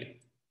 right?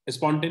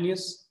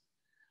 Spontaneous.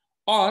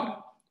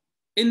 Or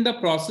in the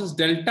process,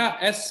 delta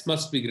S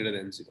must be greater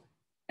than 0.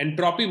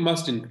 Entropy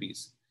must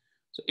increase.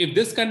 So if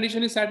this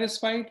condition is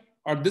satisfied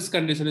or this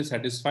condition is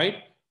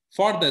satisfied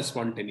for the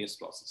spontaneous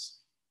process.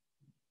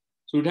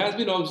 So it has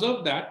been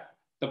observed that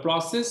the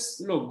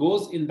process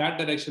goes in that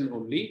direction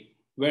only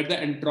where the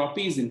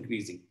entropy is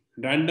increasing,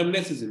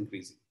 randomness is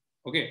increasing.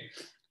 Okay.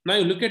 Now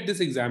you look at this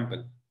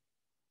example.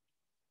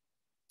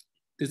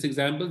 This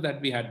example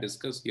that we had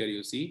discussed here,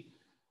 you see.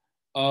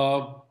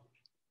 You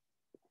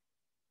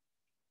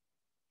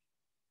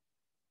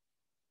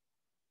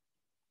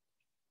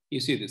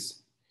see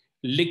this.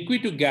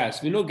 Liquid to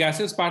gas. We know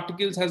gaseous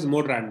particles has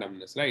more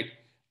randomness, right?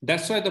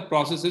 That's why the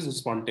process is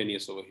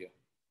spontaneous over here.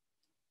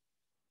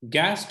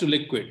 Gas to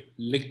liquid.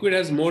 Liquid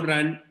has more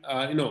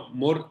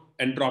more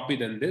entropy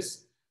than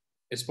this,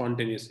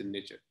 spontaneous in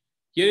nature.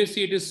 Here you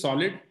see it is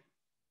solid.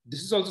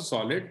 This is also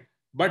solid,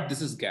 but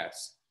this is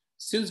gas.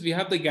 Since we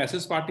have the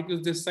gaseous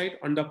particles this side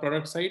on the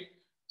product side,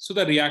 so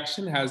the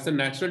reaction has the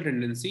natural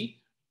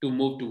tendency to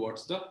move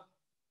towards the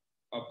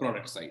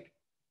product side.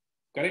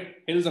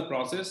 Correct? Hence the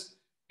process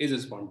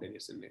is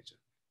spontaneous in nature.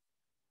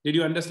 Did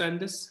you understand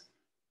this?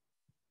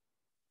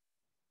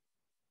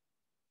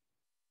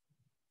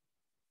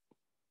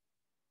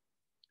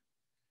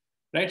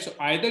 Right, so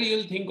either you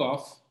will think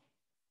of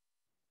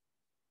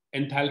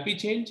enthalpy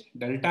change,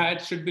 delta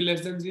H should be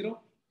less than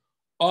 0,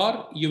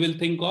 or you will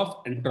think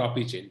of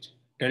entropy change,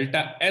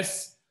 delta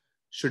S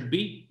should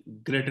be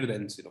greater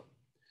than 0.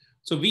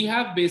 So we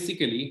have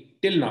basically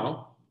till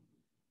now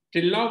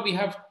we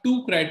have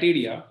two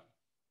criteria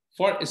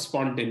for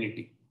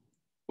spontaneity.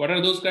 What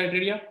are those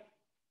criteria?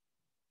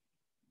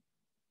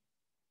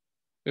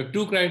 We have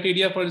two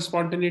criteria for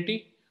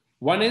spontaneity.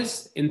 One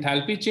is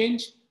enthalpy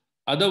change,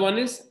 other one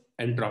is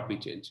entropy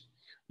change.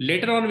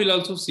 Later on, we'll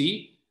also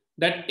see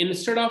that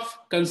instead of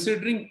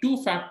considering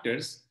two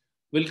factors,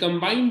 we'll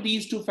combine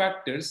these two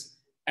factors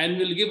and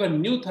we'll give a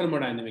new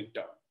thermodynamic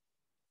term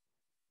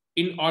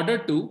in order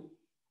to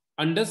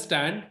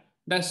understand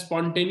the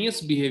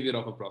spontaneous behavior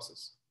of a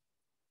process.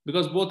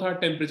 Because both are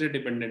temperature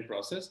dependent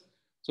process.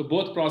 So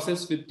both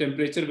process with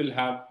temperature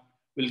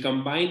will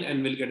combine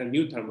and we'll get a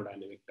new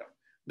thermodynamic term.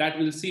 That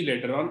we'll see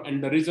later on,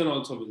 and the reason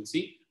also we'll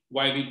see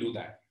why we do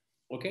that.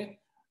 Okay,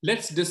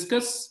 let's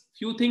discuss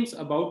few things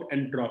about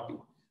entropy,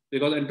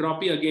 because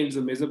entropy again is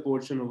a major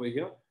portion over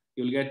here.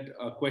 You'll get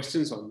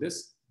questions on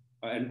this,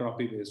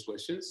 entropy based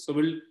questions. So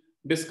we'll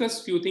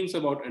discuss few things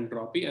about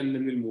entropy and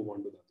then we'll move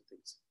on to the other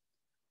things.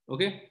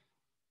 Okay.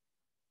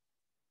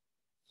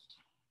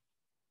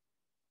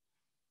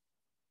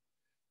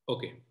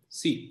 Okay,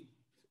 see,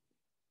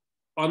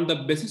 on the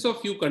basis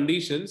of few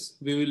conditions,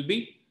 we will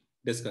be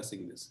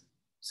discussing this.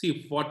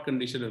 See what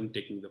condition I'm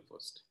taking the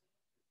first.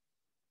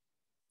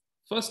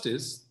 First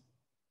is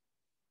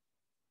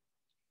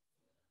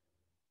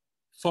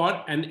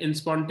for an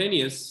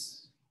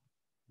spontaneous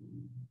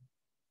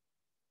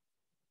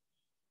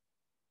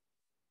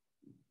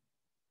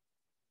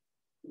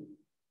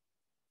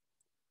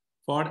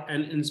For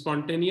an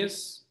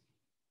spontaneous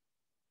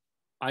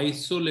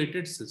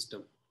isolated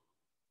system,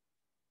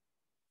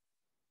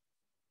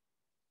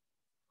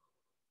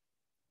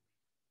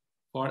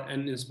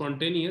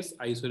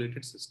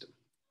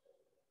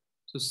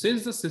 So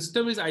since the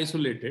system is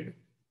isolated,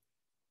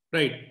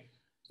 right,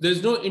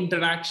 there's no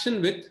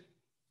interaction with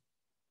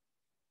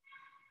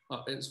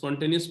a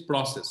spontaneous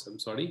process,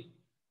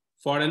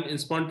 for an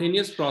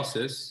spontaneous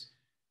process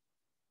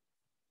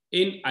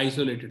in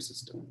isolated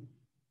system.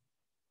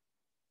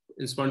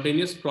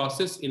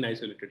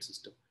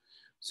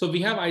 So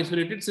we have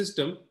isolated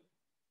system.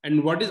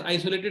 And what is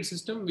isolated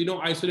system? We know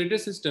isolated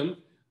system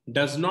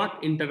does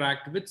not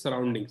interact with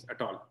surroundings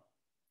at all,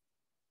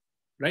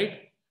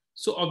 right?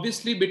 So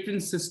obviously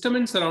between system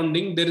and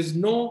surrounding, there is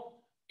no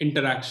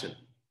interaction,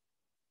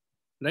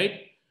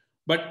 right?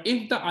 But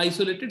if the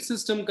isolated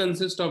system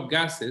consists of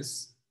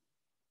gases,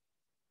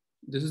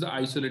 this is the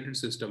isolated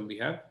system we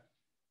have.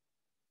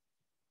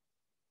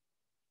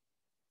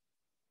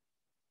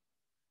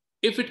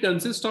 If it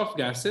consists of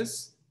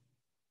gases,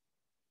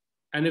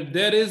 and if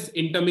there is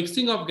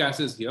intermixing of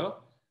gases here,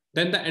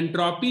 then the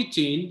entropy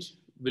change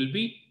will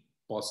be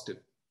positive.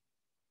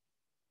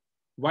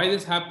 Why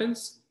this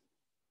happens?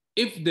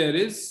 If there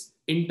is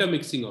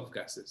intermixing of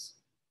gases,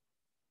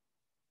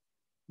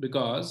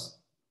 because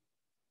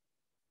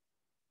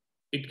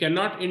it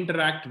cannot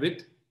interact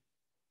with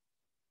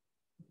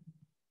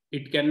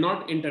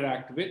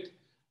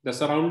the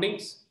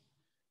surroundings,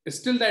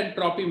 still the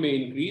entropy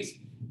may increase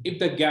if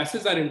the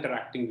gases are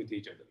interacting with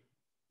each other.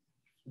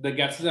 The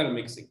gases are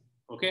mixing,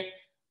 okay?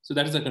 So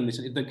that is the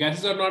condition. If the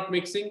gases are not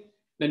mixing,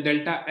 then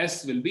delta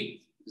S will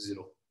be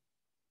 0.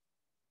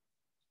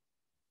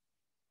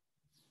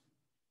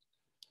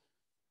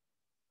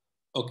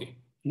 Okay,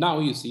 now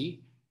you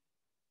see,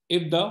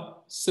 if the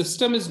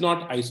system is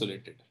not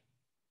isolated,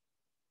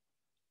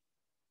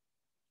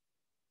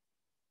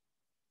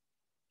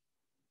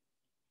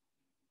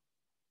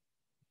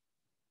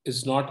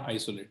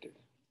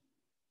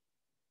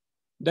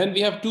 then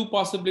we have two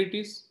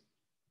possibilities.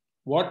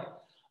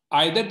 What?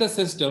 Either the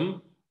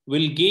system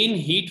will gain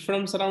heat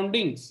from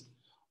surroundings,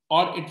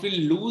 or it will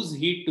lose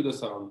heat to the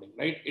surrounding,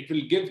 right? It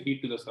will give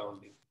heat to the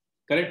surrounding,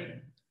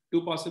 correct?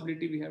 Two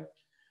possibility we have.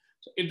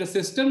 So if the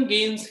system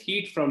gains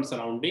heat from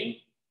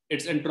surrounding,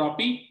 its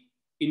entropy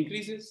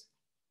increases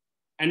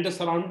and the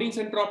surroundings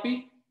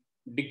entropy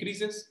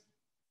decreases,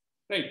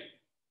 right?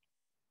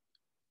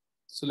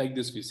 So like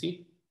this we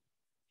see.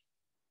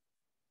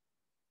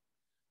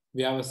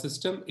 We have a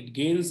system, it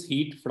gains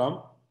heat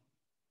from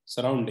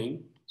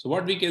surrounding. So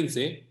what we can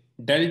say,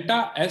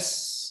 delta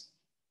S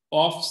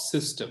of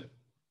system,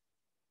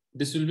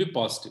 this will be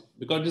positive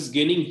because it's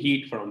gaining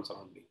heat from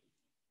surrounding,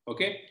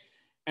 okay?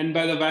 And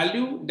by the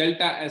value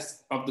delta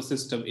S of the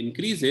system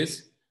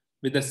increases,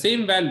 with the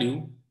same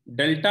value,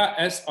 delta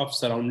S of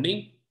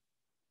surrounding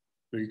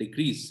will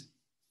decrease.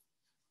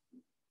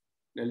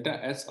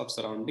 Delta S of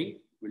surrounding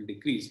will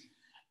decrease.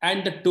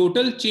 And the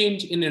total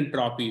change in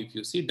entropy, if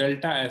you see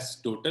delta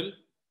S total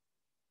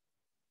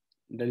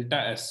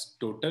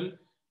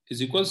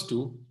is equals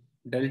to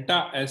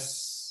delta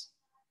S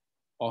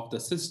of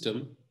the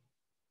system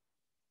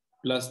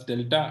plus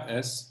delta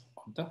S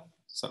of the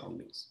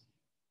surroundings.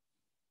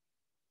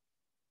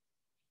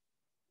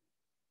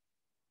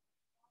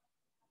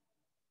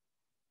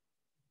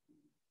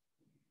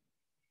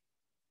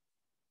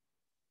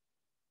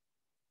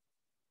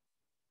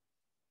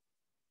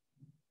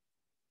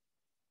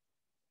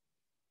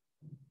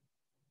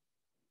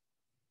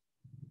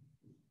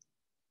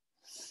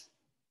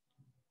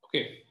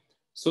 Okay,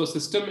 so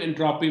system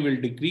entropy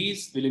will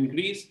increase,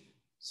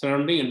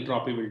 surrounding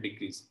entropy will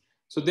decrease.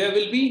 So there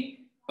will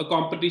be a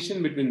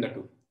competition between the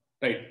two,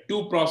 right?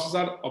 Two processes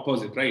are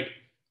opposite, right?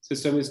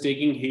 System is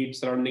taking heat,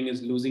 surrounding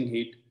is losing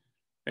heat,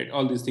 right?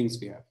 All these things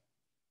we have.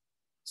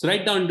 So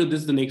write down to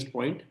this the next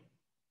point.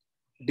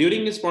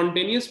 During a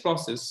spontaneous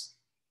process,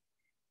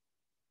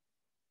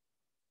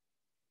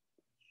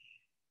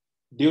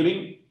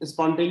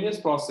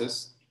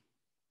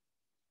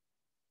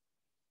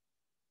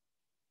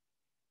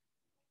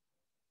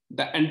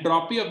 the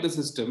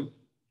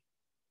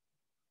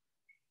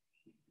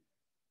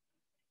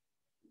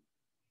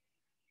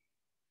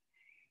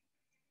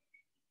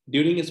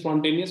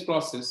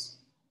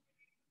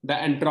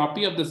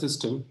entropy of the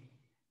system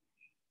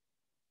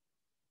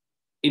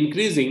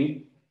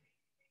increasing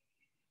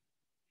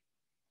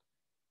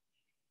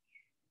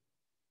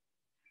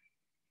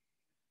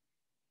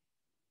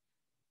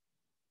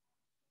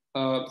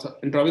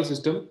entropy of the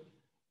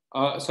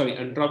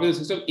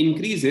system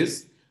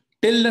increases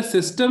till the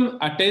system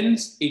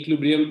attains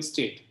equilibrium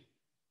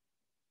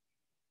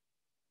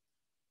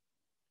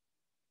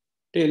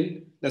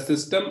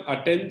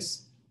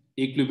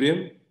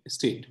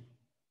state.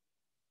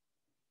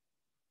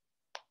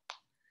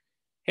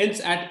 Hence,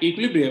 at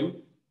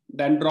equilibrium,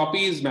 the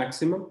entropy is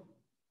maximum.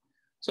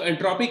 So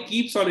entropy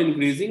keeps on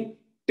increasing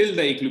till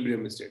the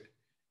equilibrium state.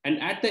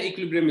 And at the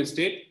equilibrium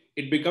state,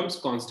 it becomes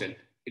constant.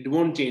 It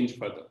won't change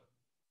further,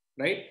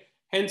 right?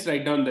 Hence,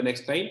 write down the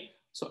next line.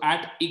 So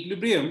at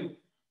equilibrium,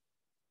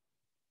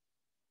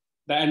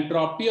 The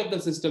entropy of the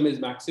system is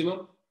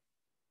maximum.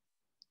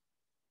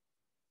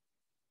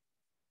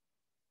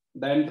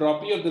 The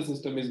entropy of the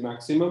system is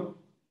maximum.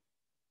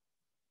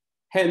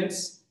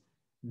 Hence,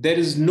 there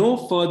is no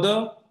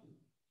further,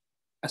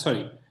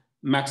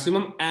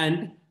 maximum,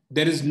 and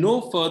there is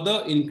no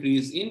further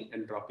increase in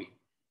entropy.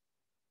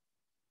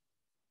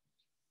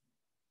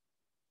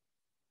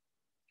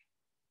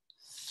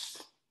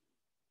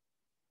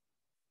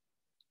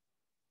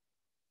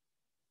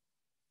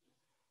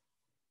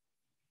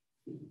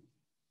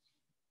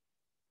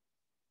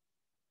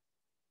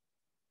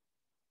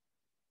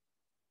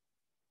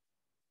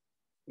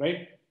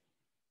 Right?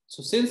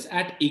 So since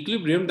at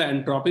equilibrium, the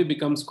entropy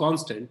becomes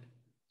constant,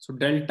 so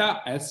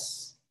delta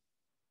S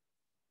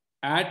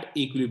at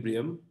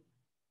equilibrium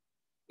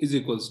is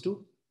equals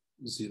to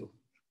 0.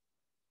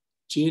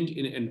 Change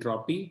in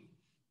entropy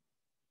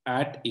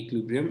at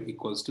equilibrium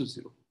equals to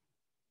 0.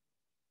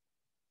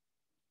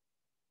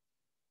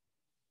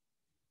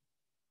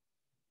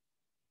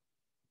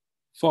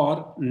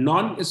 For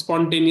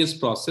non-spontaneous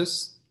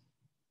process,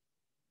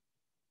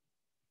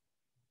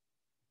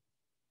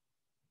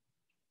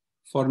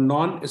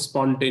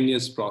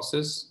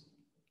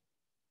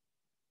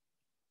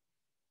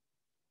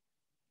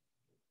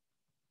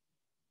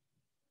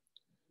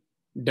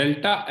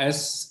 delta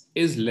S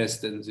is less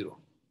than 0.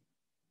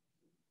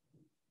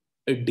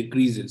 It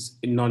decreases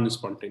in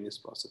non-spontaneous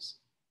process.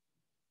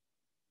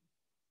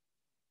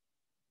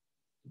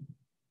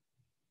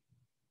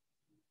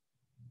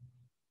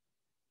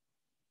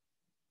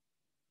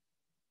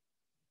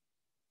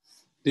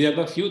 There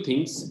are a few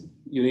things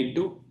you need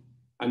to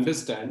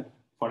understand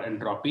for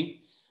entropy.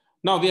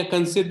 Now we are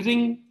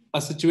considering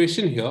a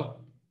situation here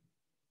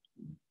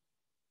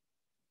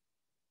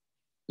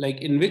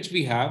like in which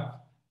we have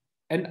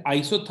an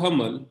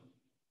isothermal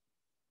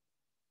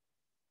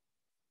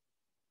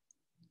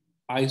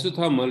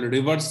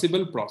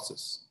reversible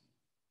process.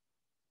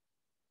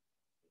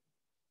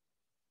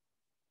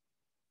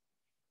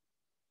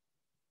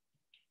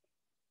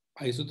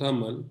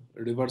 Isothermal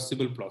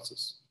reversible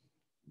process.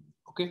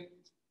 Okay.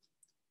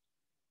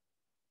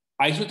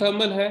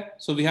 Isothermal hai,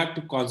 so we have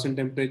to constant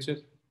temperature.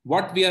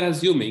 What we are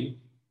assuming,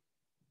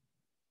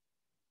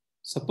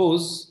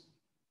 suppose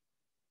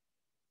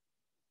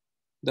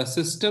the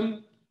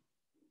system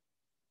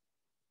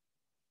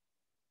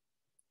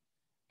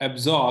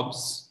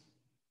absorbs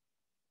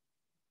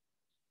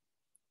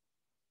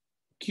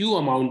Q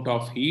amount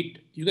of heat.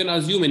 You can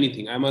assume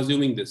anything. I'm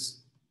assuming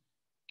this.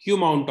 Q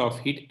amount of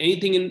heat,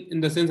 anything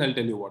in the sense, I'll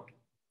tell you what.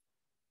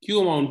 Q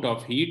amount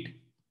of heat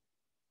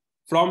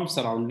from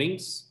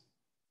surroundings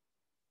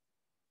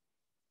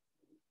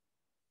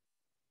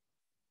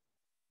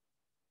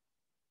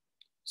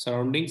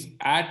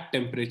at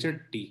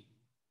temperature T.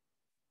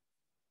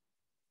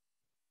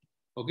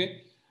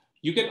 Okay.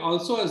 You can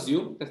also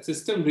assume that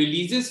system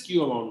releases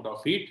Q amount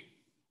of heat,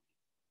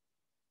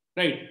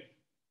 right,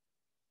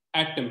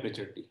 at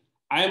temperature T.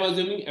 I am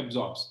assuming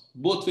absorbs.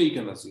 Both way you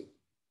can assume,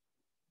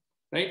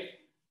 right?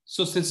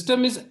 So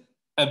system is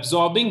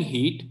absorbing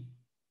heat.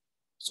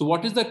 So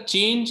what is the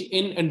change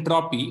in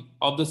entropy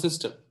of the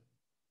system?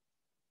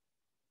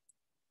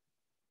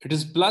 It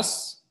is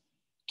plus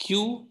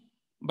Q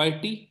by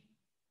T.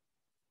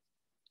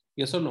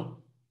 Yes or no?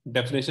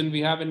 Definition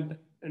we have in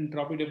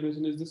entropy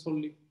definition is this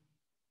only.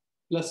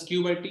 Plus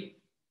Q by T.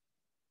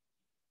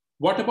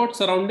 What about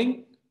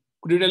surrounding?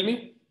 Could you tell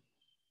me?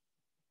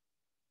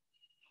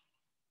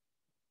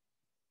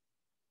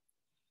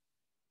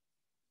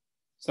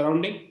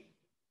 Surrounding?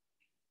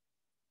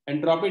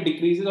 Entropy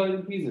decreases or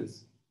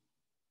increases?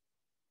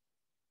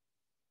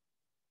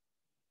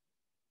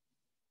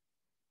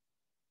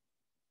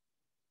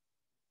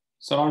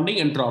 Surrounding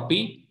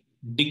entropy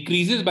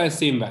decreases by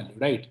same value,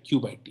 right? Q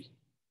by T,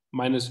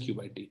 minus Q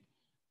by T.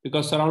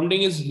 Because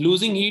surrounding is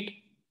losing heat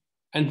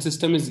and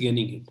system is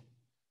gaining heat.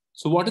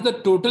 So what is the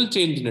total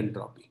change in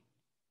entropy?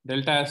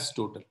 Delta S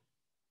total.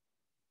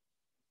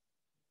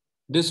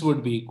 This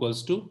would be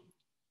equals to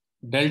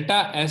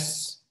delta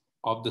S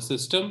of the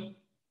system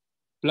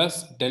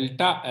plus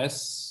delta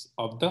S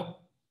of the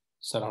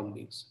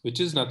surroundings, which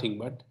is nothing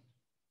but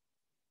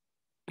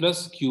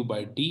plus Q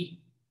by T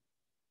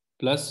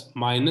plus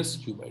minus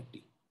Q by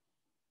T,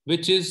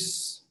 which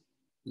is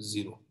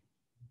 0.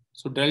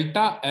 So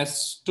delta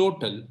S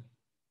total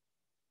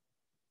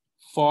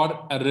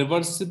for a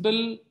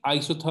reversible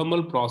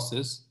isothermal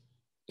process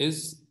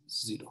is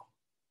 0.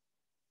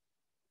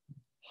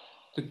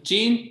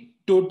 The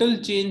total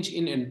change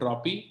in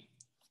entropy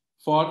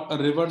for a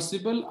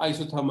reversible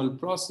isothermal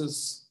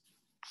process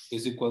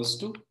is equals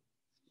to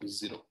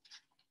 0.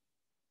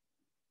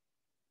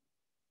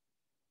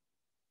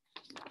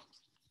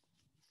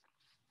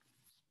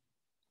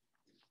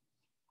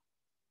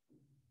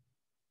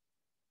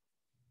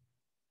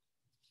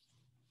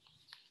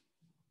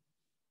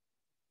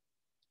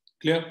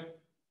 Clear?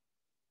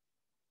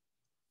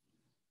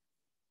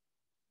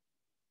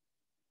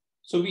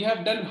 So we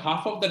have done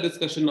half of the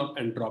discussion of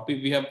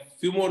entropy. We have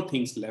few more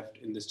things left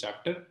in this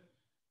chapter.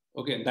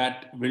 Okay,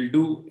 that we'll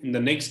do in the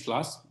next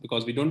class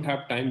because we don't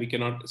have time. We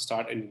cannot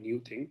start any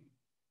new thing.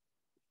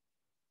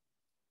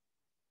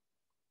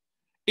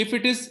 If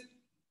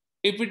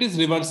it is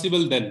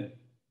reversible, then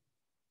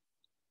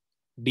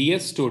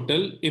ds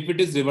total, if it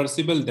is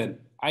reversible, then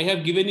I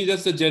have given you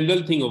just a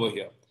general thing over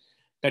here,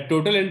 that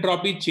total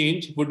entropy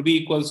change would be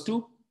equals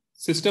to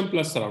system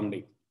plus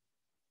surrounding.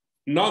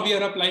 Now we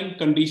are applying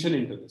condition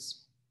into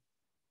this,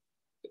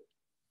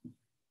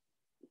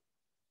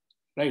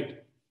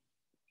 right?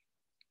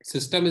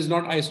 System is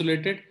not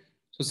isolated,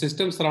 so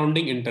system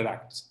surrounding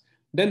interacts.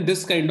 Then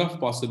this kind of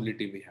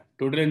possibility we have.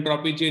 Total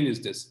entropy change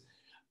is this.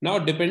 Now,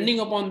 depending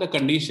upon the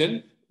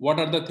condition, what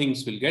are the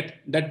things we'll get,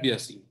 that we are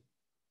seeing.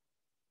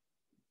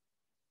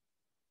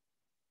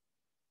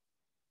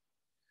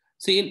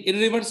 See, in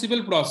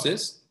irreversible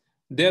process,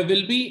 there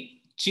will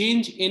be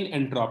change in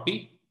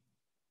entropy,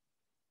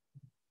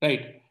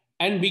 right?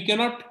 And we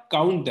cannot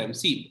count them.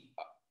 See,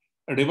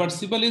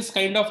 reversible is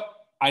kind of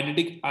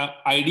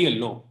ideal,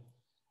 no?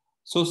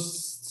 So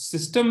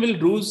system will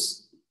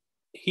lose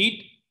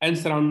heat and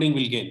surrounding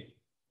will gain.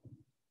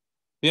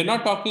 We are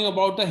not talking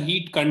about the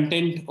heat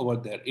content over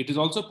there. It is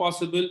also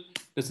possible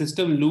the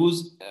system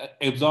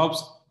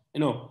absorbs,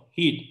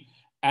 heat,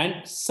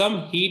 and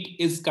some heat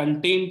is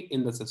contained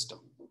in the system,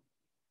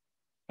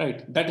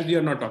 right? That is we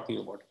are not talking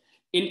about.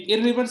 In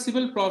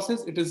irreversible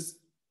process, it is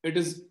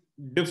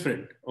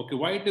different. Okay,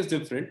 why it is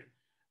different?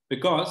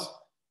 Because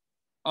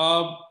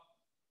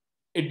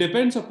it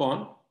depends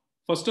upon,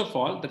 first of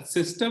all, the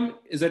system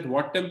is at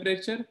what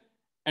temperature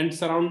and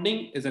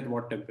surrounding is at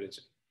what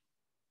temperature,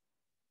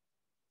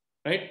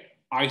 right?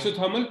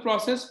 Isothermal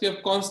process, we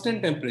have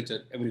constant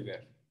temperature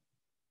everywhere,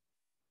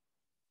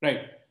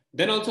 right?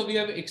 Then also we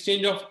have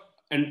exchange of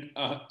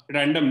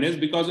randomness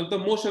because of the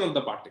motion of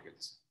the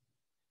particles.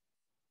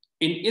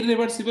 In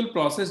irreversible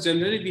process,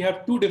 generally we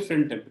have two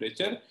different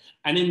temperature,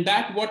 and in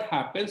that what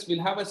happens,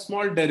 we'll have a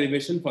small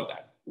derivation for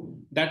that.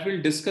 That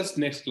we'll discuss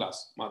next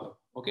class, Madhav,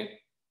 okay?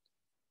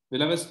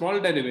 We'll have a small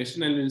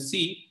derivation and we'll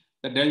see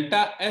the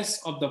delta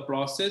S of the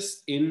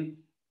process in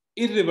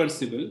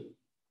irreversible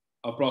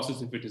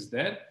process. If it is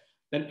there,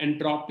 then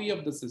entropy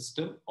of the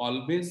system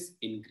always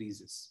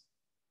increases,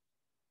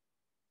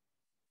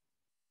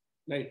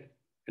 right?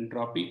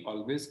 Entropy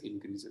always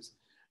increases.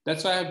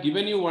 That's why I have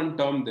given you one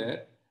term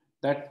there,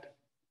 that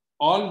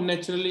all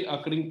naturally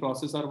occurring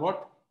processes are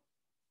what?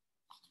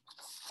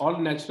 All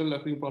natural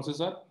occurring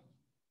processes are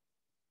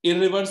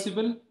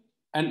irreversible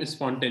and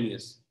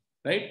spontaneous,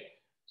 right?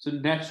 So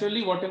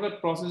naturally, whatever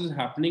process is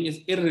happening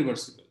is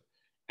irreversible,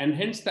 and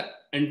hence the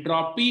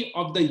entropy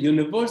of the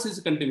universe is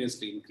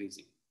continuously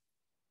increasing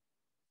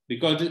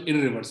because it's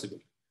irreversible.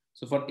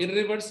 So for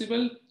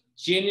irreversible,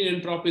 change in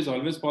entropy is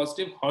always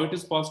positive. How it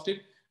is positive,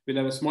 we'll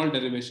have a small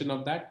derivation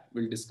of that.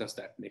 We'll discuss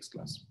that next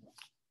class.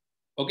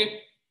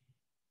 Okay?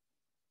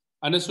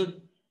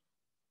 Understood?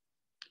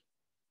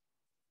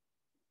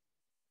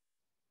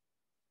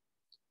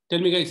 Tell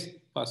me guys,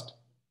 fast.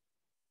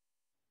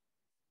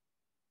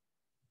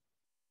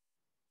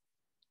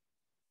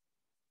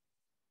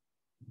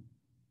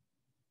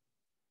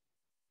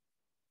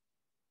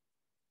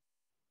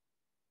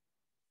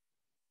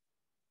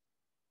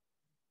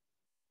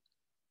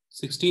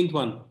 Sixteenth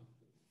one.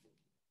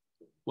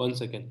 1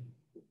 second.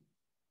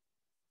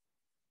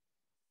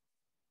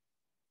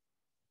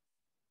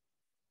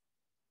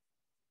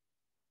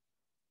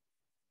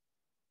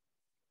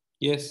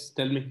 Yes,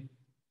 tell me.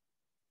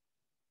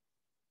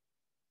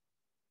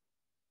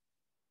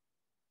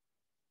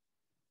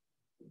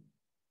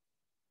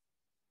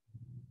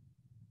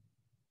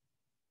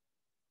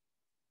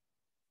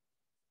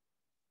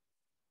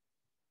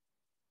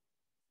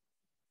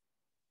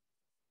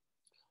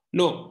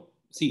 No,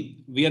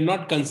 see, we are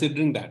not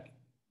considering that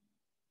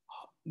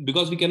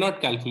because we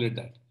cannot calculate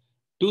that.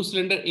 Two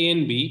cylinder A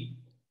and B,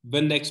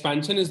 when the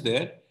expansion is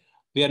there,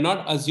 we are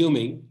not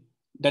assuming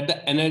that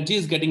the energy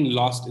is getting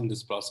lost in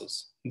this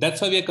process.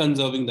 That's why we are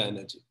conserving the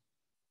energy.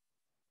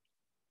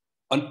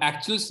 On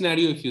actual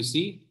scenario, if you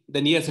see,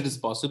 then yes, it is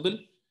possible.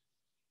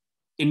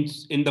 In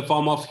the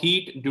form of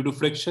heat due to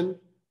friction,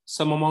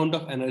 some amount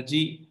of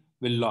energy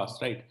will lose,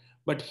 right?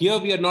 But here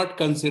we are not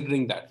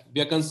considering that.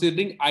 We are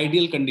considering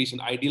ideal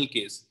condition, ideal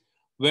case,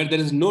 where there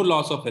is no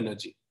loss of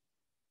energy.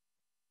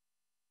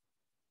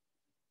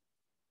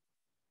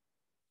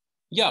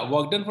 Yeah,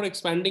 work done for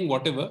expanding,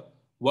 whatever,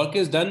 work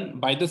is done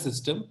by the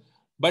system,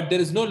 but there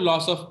is no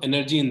loss of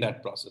energy in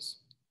that process.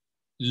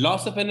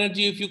 Loss of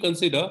energy, if you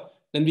consider,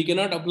 then we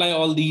cannot apply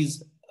all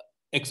these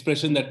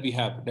expression that we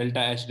have,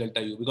 delta H,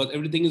 delta U, because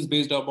everything is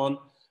based upon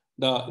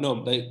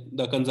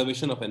the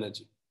conservation of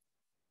energy.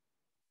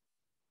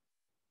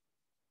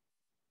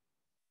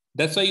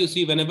 That's why you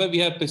see, whenever we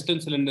have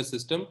piston cylinder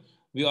system,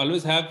 we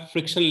always have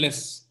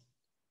frictionless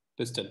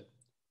piston.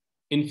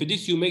 In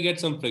physics, you may get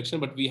some friction,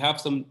 but we have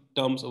some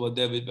terms over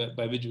there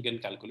by which we can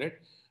calculate.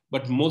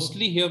 But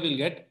mostly here we'll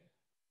get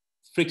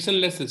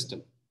frictionless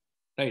system,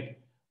 right?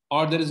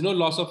 Or there is no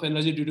loss of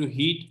energy due to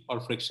heat or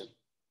friction.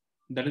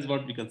 That is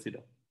what we consider.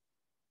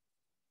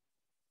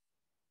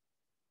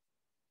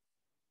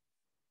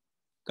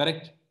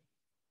 Correct?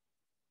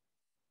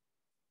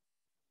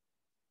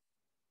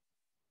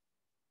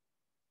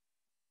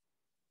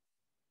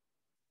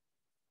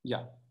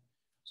 Yeah.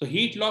 So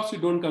heat loss you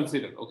don't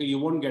consider. Okay, you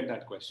won't get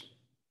that question.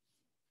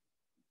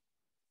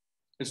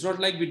 It's not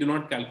like we do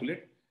not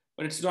calculate,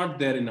 but it's not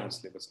there in our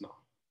syllabus now.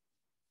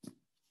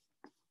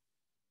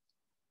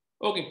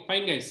 Okay,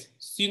 fine guys.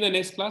 See you in the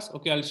next class.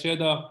 Okay, I'll share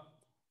the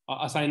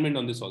assignment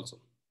on this also.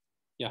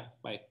 Yeah,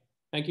 bye.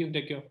 Thank you.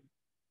 Take care.